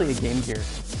is actually a Game Gear.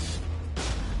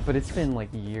 But it's been like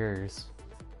years.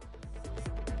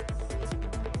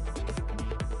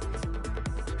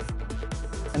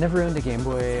 I never owned a Game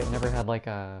Boy, I never had like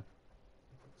a,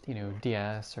 you know,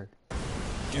 DS or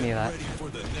any of that. Ready for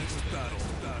the next battle.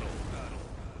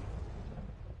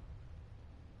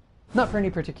 Not for any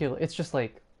particular, it's just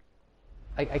like,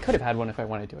 I could have had one if I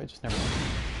wanted to, I just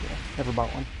never bought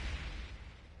one.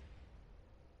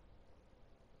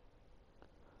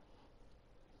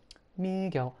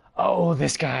 Miguel. Oh,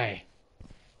 this guy.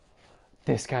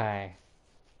 This guy.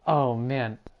 Oh,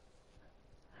 man.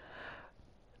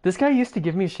 This guy used to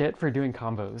give me shit for doing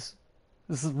combos.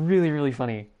 This is really, really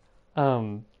funny.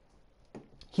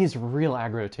 He's real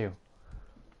aggro, too.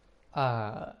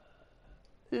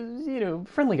 You know,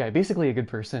 friendly guy, basically a good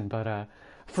person, but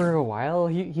for a while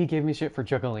he gave me shit for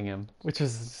juggling him, which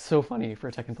is so funny for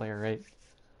a Tekken player, right?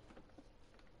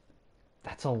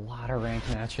 That's a lot of ranked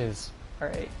matches.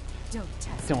 Alright. Don't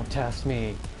test. Don't test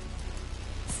me.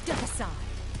 Step aside.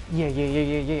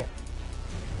 Yeah.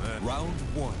 Round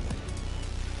one.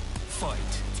 Fight.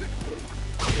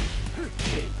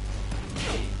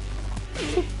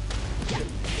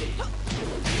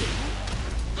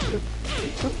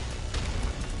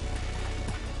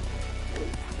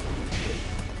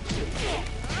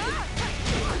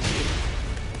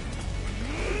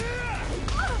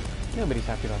 Nobody's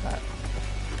happy about that.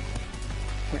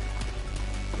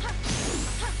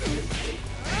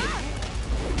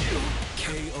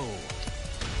 KO.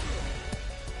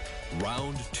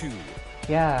 Round two.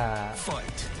 Yeah.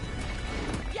 Fight.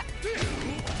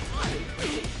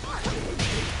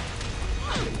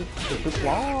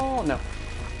 Wall? No.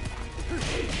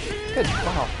 Good.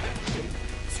 Wow.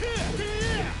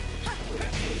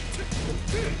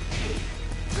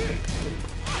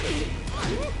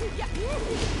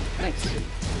 Nice.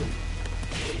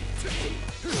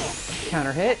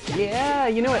 Counter hit. Yeah,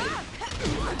 you know it.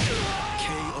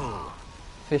 KO.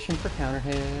 Fishing for counter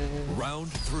hit. Round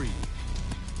three.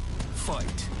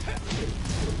 Fight.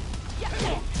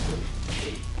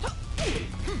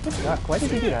 Good duck. Why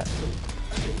did he do that?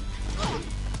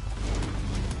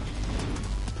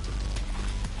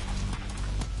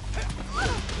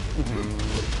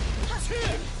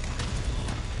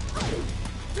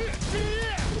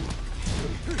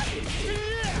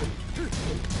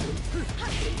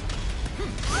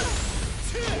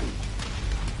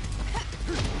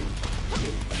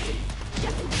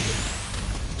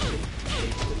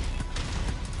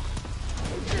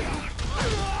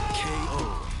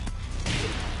 KO.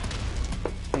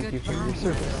 Thank you for your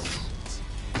service.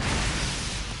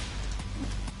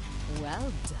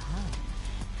 Well done.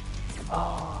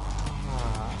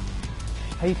 Ah,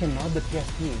 how you can mod the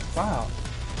PSP. Wow.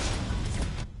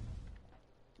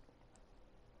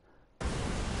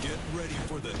 Get ready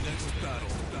for the next battle.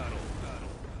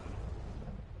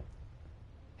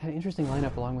 Had an interesting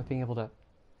lineup along with being able to...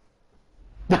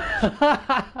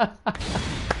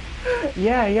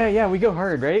 Yeah, we go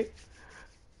hard, right?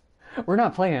 We're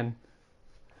not playing.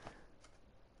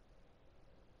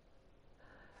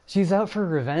 She's out for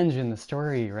revenge in the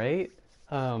story, right?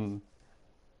 The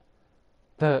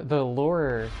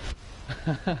lore...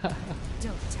 Don't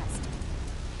test.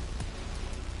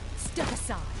 Step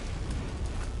aside.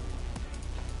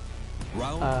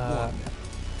 Round one.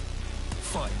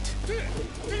 Fight.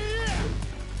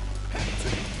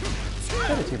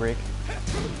 Strategy break.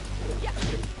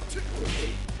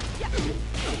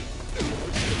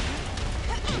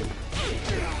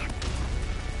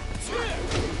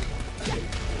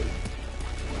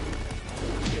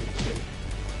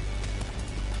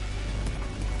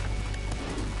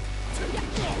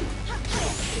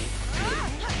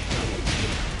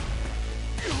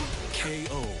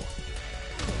 KO.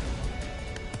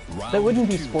 Round That wouldn't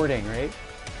be two. sporting, right?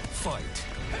 Fight.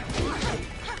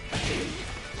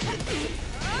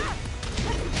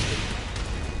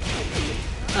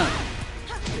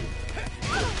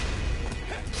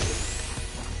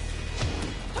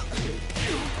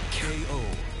 KO.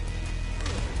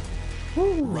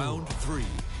 Woo. Round three.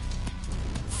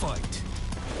 Fight.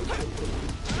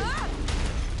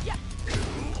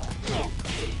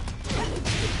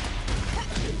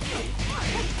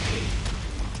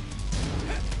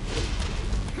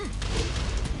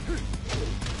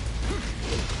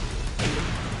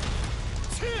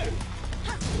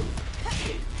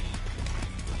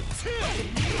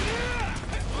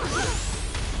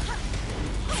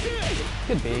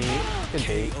 Good bait. Good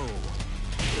bait. KO.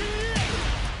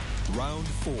 Round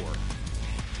four.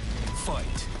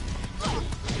 Fight.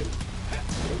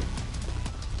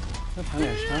 No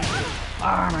punish, huh?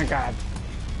 Oh my god.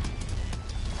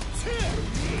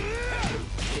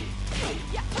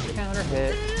 Counter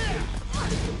hit.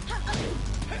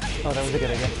 Oh, that was a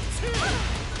good idea.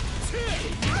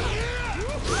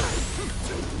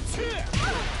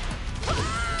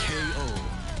 KO.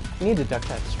 You need to duck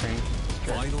that string.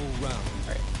 Sure. Final round.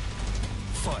 Alright.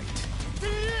 Fight.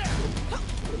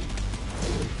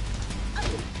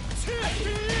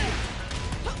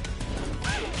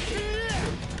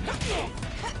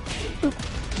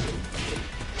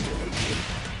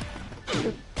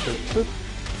 Boop, boop.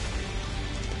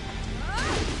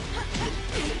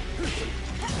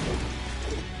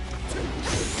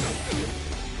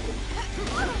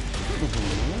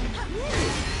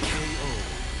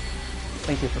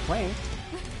 Thank you for playing.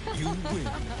 You win.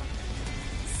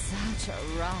 Such a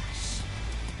rush.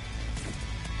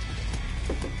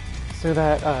 So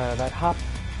that hop,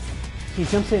 he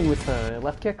jumps in with the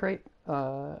left kick, right?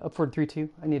 Upward 3-2.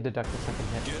 I need to duck the second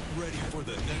hit. Get ready for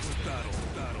the next battle.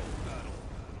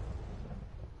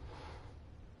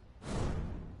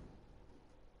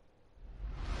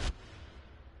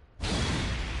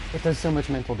 It does so much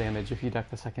mental damage if you duck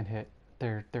the second hit.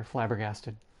 They're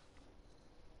flabbergasted.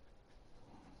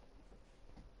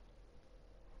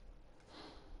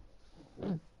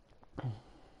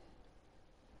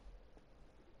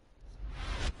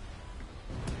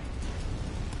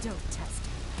 Don't test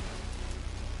me.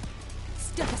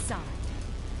 Step aside.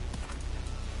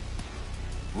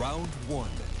 Round one.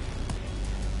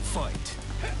 Fight.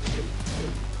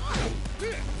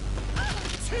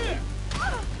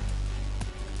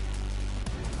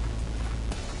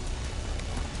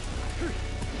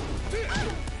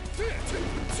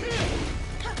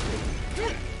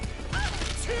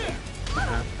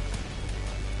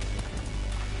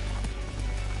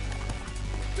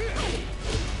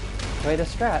 Wait, a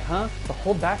strat, huh? The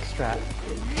whole back strat.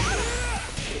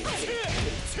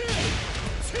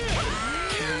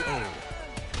 KO.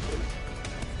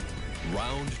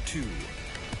 Round two.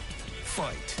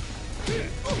 Fight.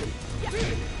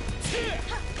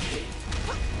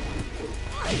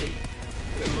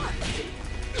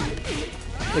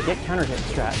 The get counter hit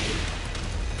strat.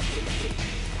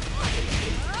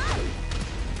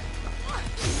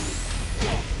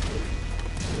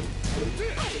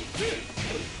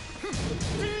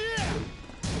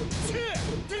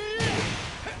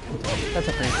 That's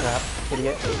a free trap,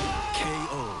 idiot.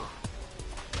 KO.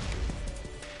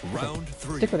 Round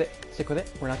three. Stick with it. Stick with it.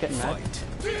 We're not getting mad. Fight.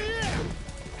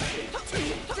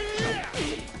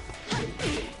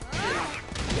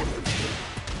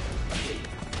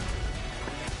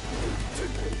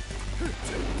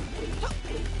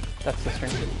 That's the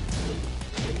string.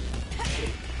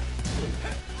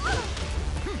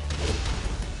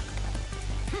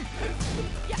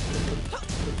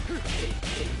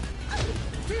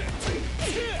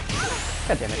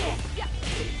 God damn it.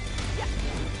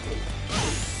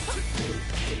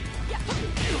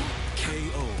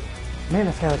 KO. Man,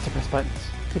 this guy likes to press buttons.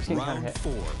 Keeps getting counter Round hit.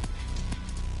 four.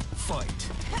 Fight.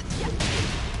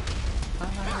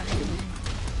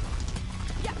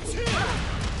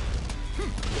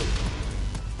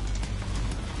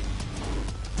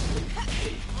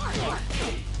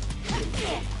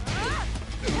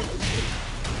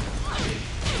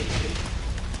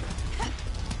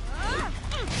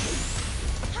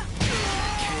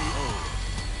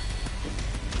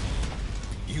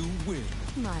 You win.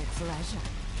 My pleasure.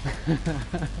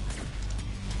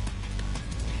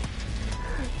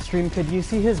 Stream, could you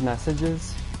see his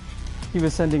messages? He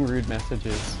was sending rude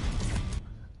messages.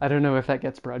 I don't know if that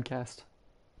gets broadcast.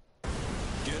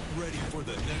 Get ready for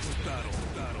the next battle.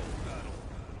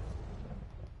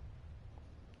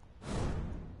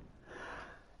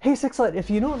 Hey Sixlet, if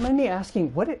you don't mind me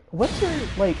asking, what's your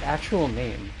like actual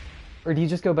name? Or do you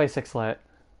just go by Sixlet?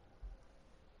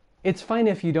 It's fine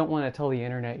if you don't want to tell the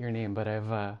internet your name, but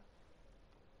I've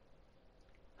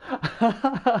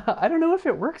I don't know if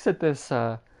it works at this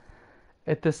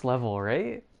level,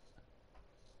 right?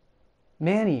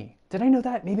 Manny, did I know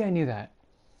that? Maybe I knew that.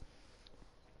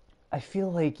 I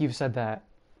feel like you've said that,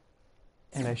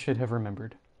 and I should have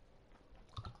remembered.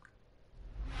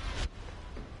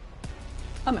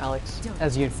 I'm Alex,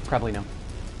 as you probably know.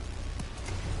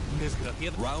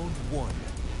 Round one.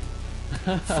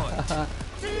 Fight.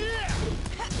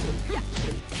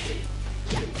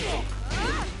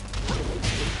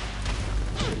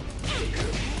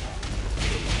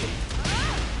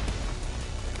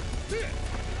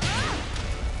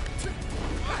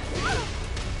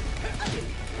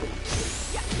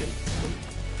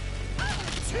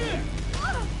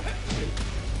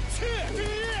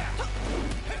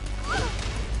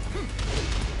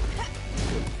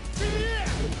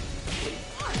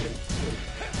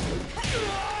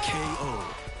 KO.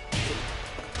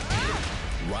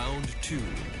 Round two.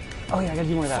 Oh yeah, I gotta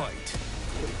do more of that. Fight.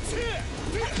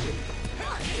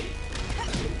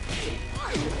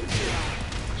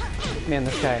 Man,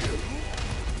 this guy.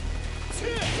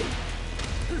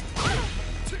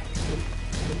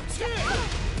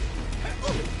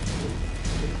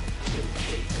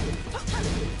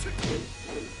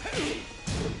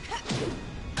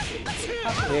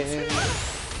 Yeah.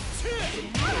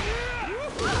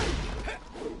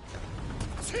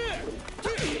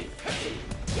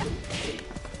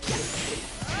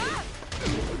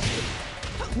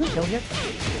 Can we kill here?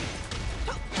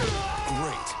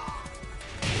 Great.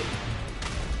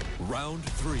 Round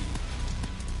three.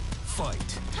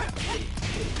 Fight.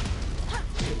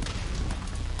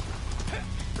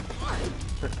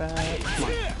 Perfect. Come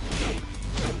on.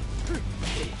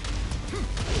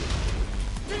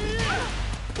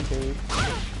 Okay.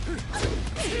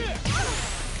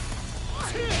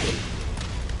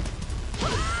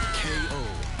 KO.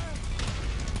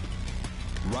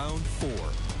 Round four.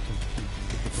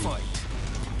 Fight.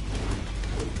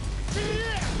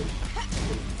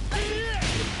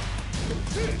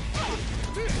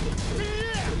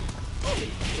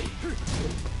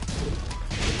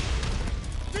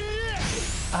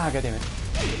 Ah, goddammit.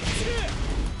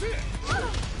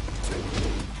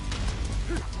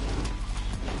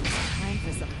 Time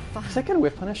for some fun. Is that gonna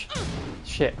whiff punish?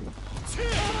 Shit.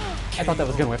 I thought that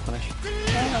was gonna whiff punish.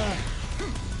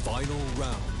 Final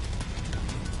round.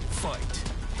 Fight.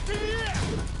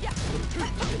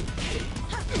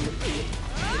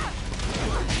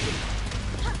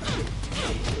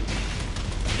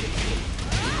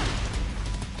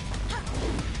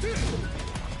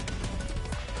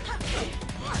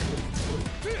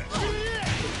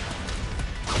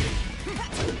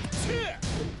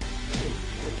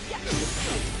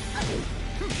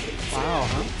 Wow,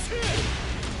 huh?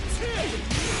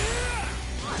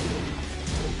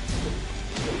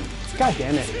 God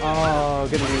damn it. Oh,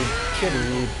 good read. Good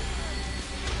read.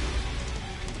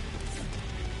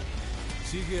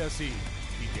 Sigue así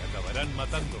y te acabarán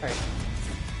matando. Alright.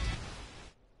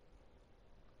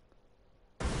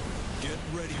 Get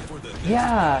ready for the next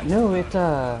Yeah, no, it,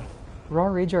 Raw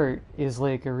Rage Art is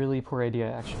like a really poor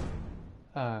idea, actually.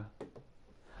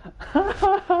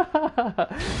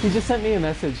 He just sent me a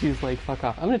message. He's like, fuck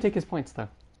off. I'm gonna take his points, though.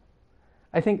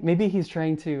 I think maybe he's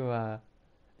trying to,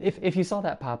 if you saw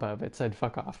that pop-up, it said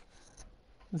fuck off.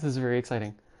 This is very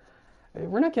exciting.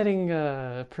 We're not getting,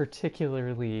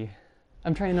 particularly...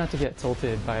 I'm trying not to get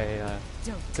tilted by,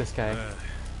 this guy.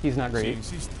 He's not Si great.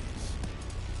 insistes.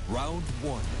 Round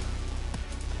one.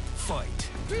 Fight.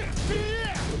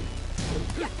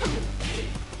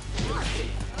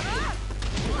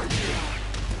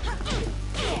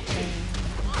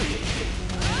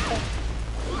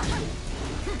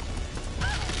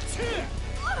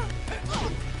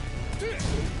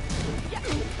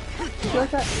 You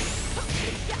like that?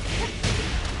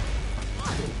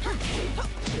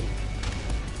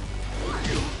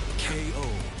 KO.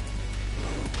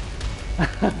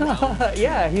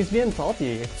 Yeah, he's being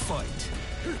salty. Fight.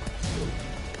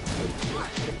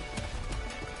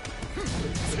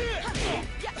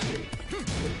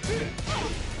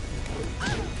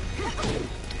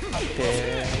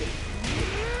 Okay.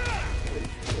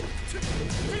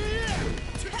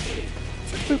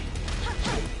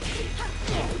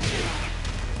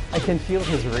 I can feel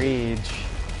his rage.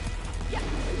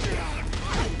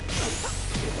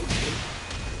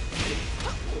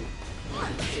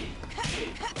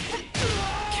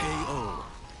 KO.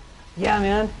 Yeah,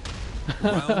 man.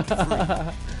 Round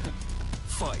three.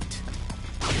 Fight.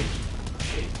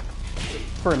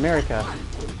 For America.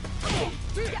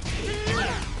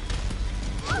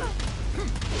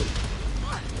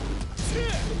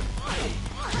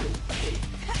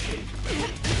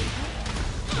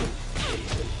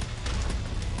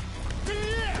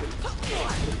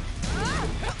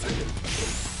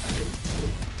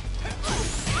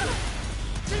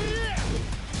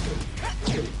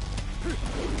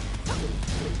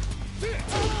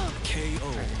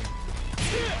 KO.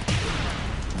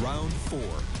 Round four.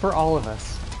 For all of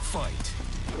us. Fight.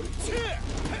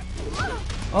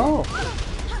 Oh!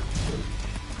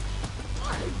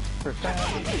 For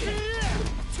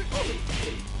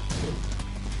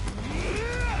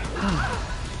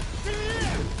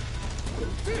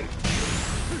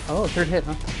Oh, third hit,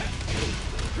 huh?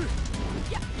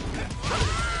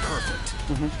 Perfect.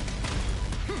 Mm-hmm.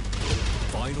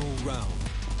 Final round.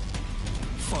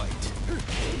 Fight.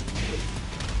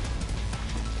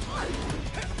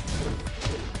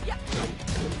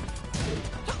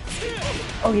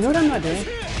 Oh, you know what I'm not doing?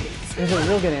 There's a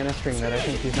real good Anna string that I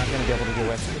think he's not going to be able to deal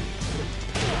with.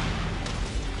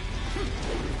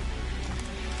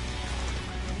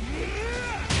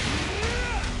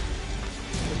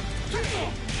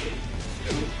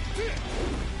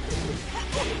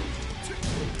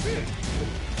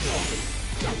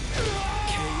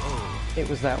 KO. It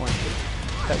was that one.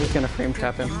 That was going to frame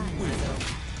trap him.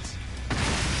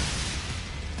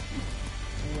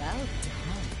 Well done.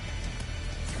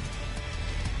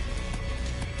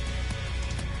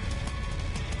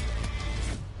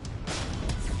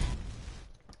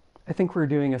 I think we're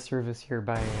doing a service here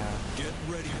by Get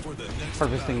ready for the next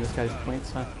harvesting this battle. guy's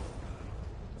points, huh?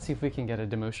 Let's see if we can get a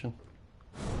demotion.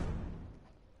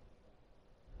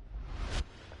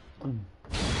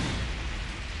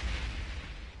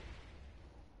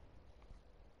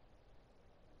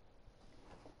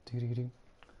 Do-do-do.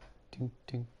 Ding,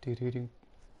 ding, do-do-do.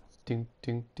 Ding,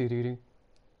 ding, do-do-do.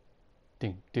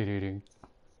 Ding, do-do-do.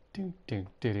 Ding, ding,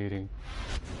 do-do-do.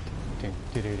 Ding,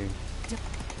 do-do-do.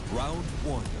 Round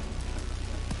one.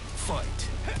 Fight.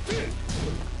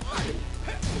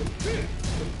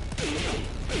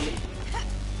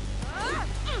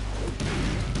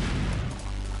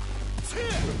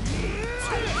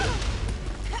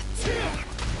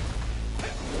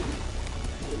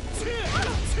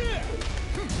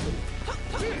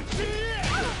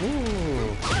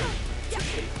 Ooh.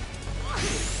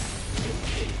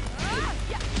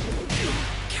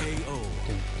 KO.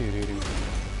 Do-do-do.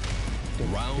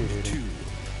 Round Do-do-do. 2.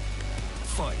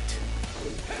 Fight.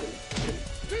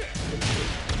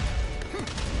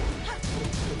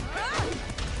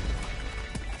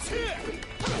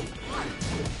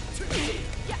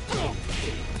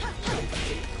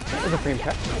 That was a frame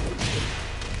check.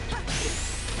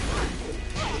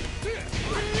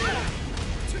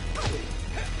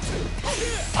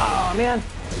 Oh man!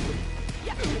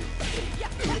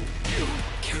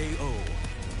 KO.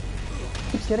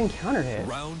 Keeps getting counter hit.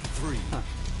 Round 3. Huh.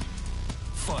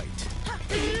 Fight.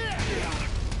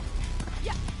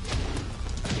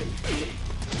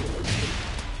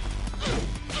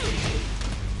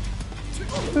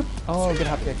 Boop. Oh, good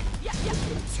hop kick.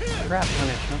 Crap,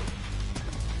 punish, huh?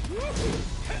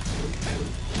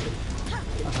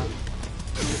 Uh-huh.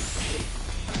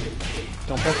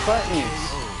 Don't press buttons.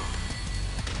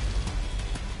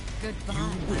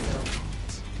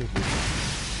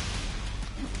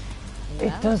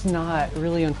 It does not.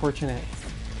 Really unfortunate.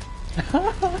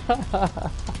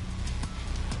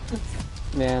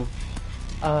 Man.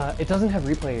 It doesn't have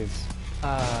replays.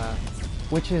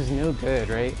 Which is no good,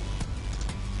 right?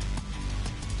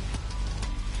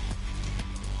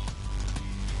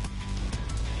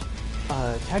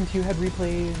 Tag 2 had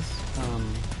replays.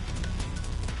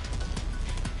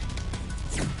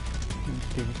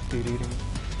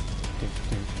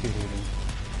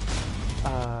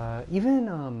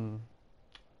 Even,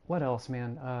 what else,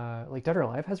 man? Like Dead or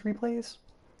Alive has replays?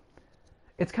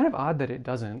 It's kind of odd that it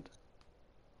doesn't.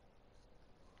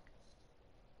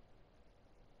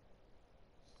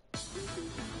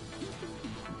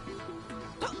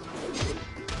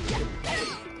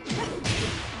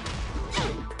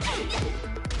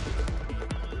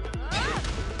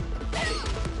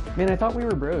 Man, I thought we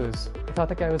were bros. I thought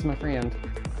that guy was my friend.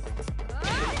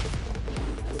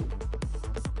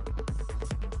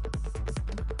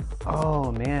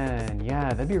 Oh man, yeah,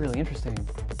 that'd be really interesting.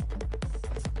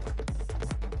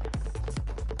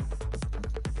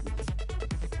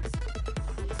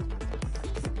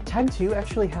 Tag 2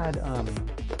 actually had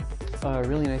a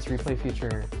really nice replay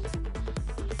feature.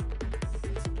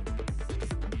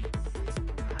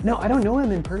 No, I don't know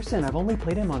him in person. I've only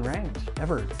played him on ranked,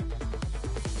 ever.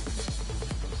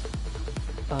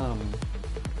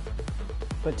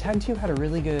 But Tag 2 had a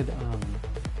really good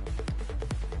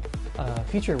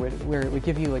feature where it would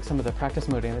give you like some of the practice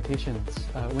mode annotations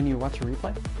when you watch a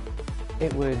replay.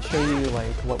 It would show you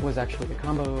like what was actually a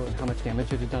combo and how much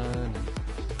damage it had done.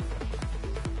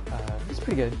 It's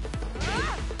pretty good.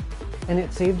 And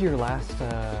it saved your last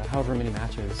however many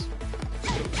matches.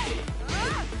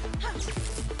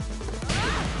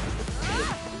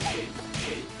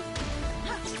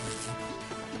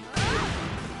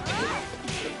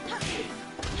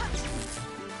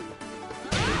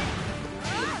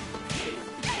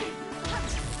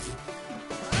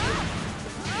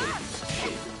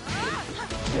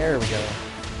 There we go.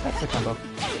 That's the combo.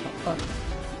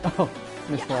 Oh,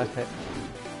 missed the last hit.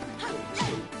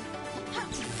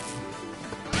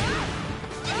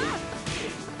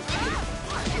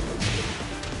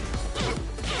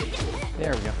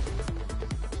 There we go.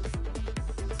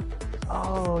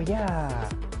 Oh yeah,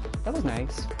 that was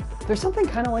nice. There's something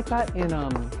kind of like that in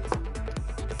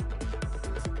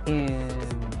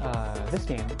this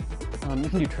game. You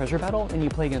can do treasure battle and you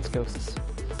play against ghosts.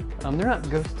 They're not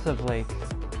ghosts of like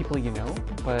people you know,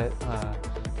 but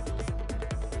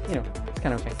you know, it's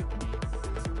kind of okay.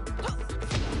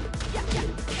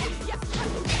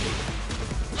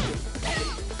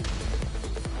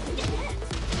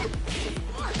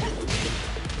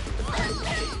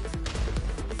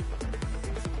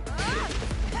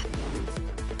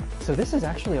 So this is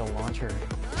actually a launcher.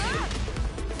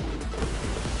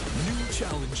 New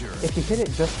challenger. If you hit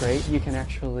it just right, you can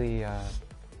actually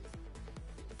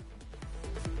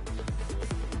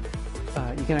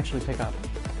pick up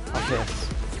off this.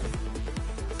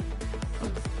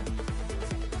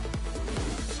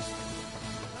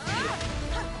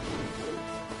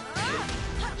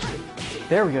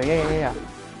 There we go. Yeah.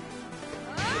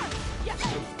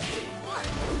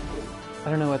 I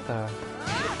don't know what the.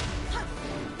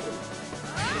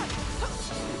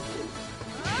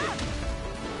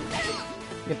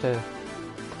 You have to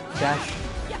dash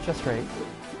just right.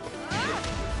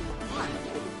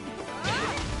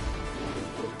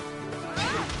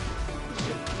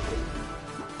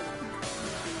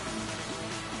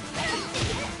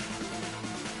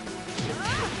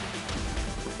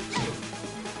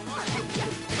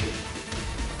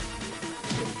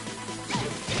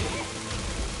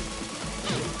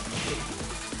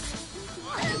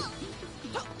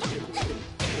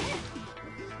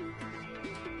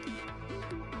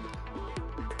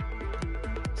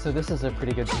 So this is a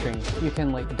pretty good string. You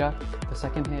can like duck the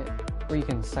second hit, or you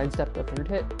can sidestep the third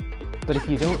hit. But if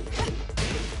you don't,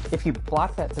 if you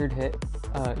block that third hit,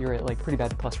 you're at like pretty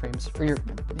bad plus frames, or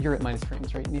you're at minus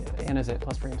frames, right? Anna's at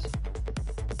plus frames.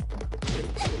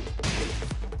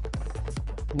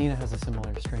 Nina has a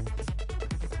similar string.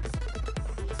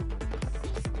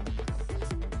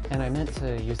 And I meant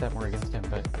to use that more against him,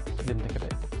 but didn't think of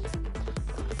it.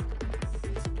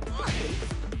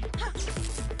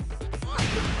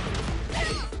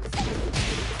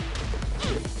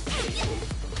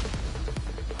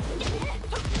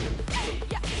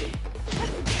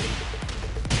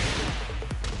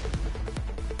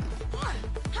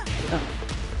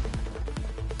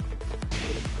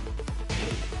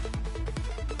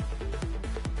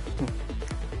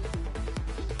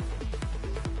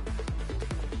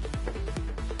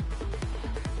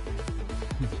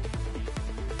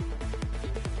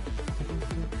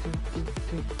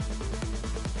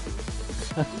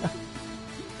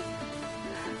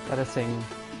 Gotta sing.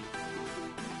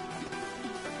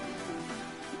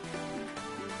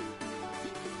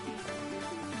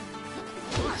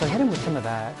 So I hit him with some of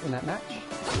that in that match.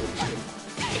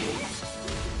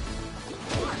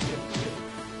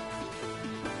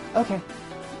 Okay.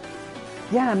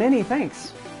 Yeah, Minnie,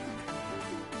 thanks.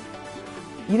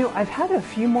 You know, I've had a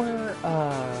few more,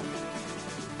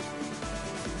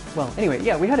 well, anyway,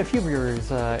 yeah, we had a few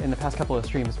viewers in the past couple of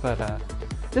streams, but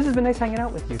this has been nice hanging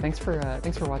out with you. Thanks for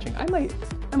watching. I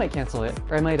might cancel it,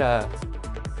 or I might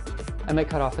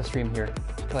cut off the stream here.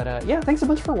 But yeah, thanks a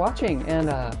bunch for watching, and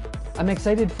I'm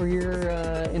excited for your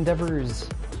endeavors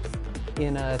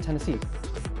in Tennessee.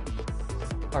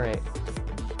 All right,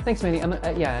 thanks, Manny. I'm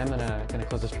gonna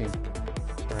close the stream.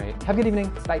 All right, have a good evening.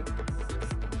 Bye.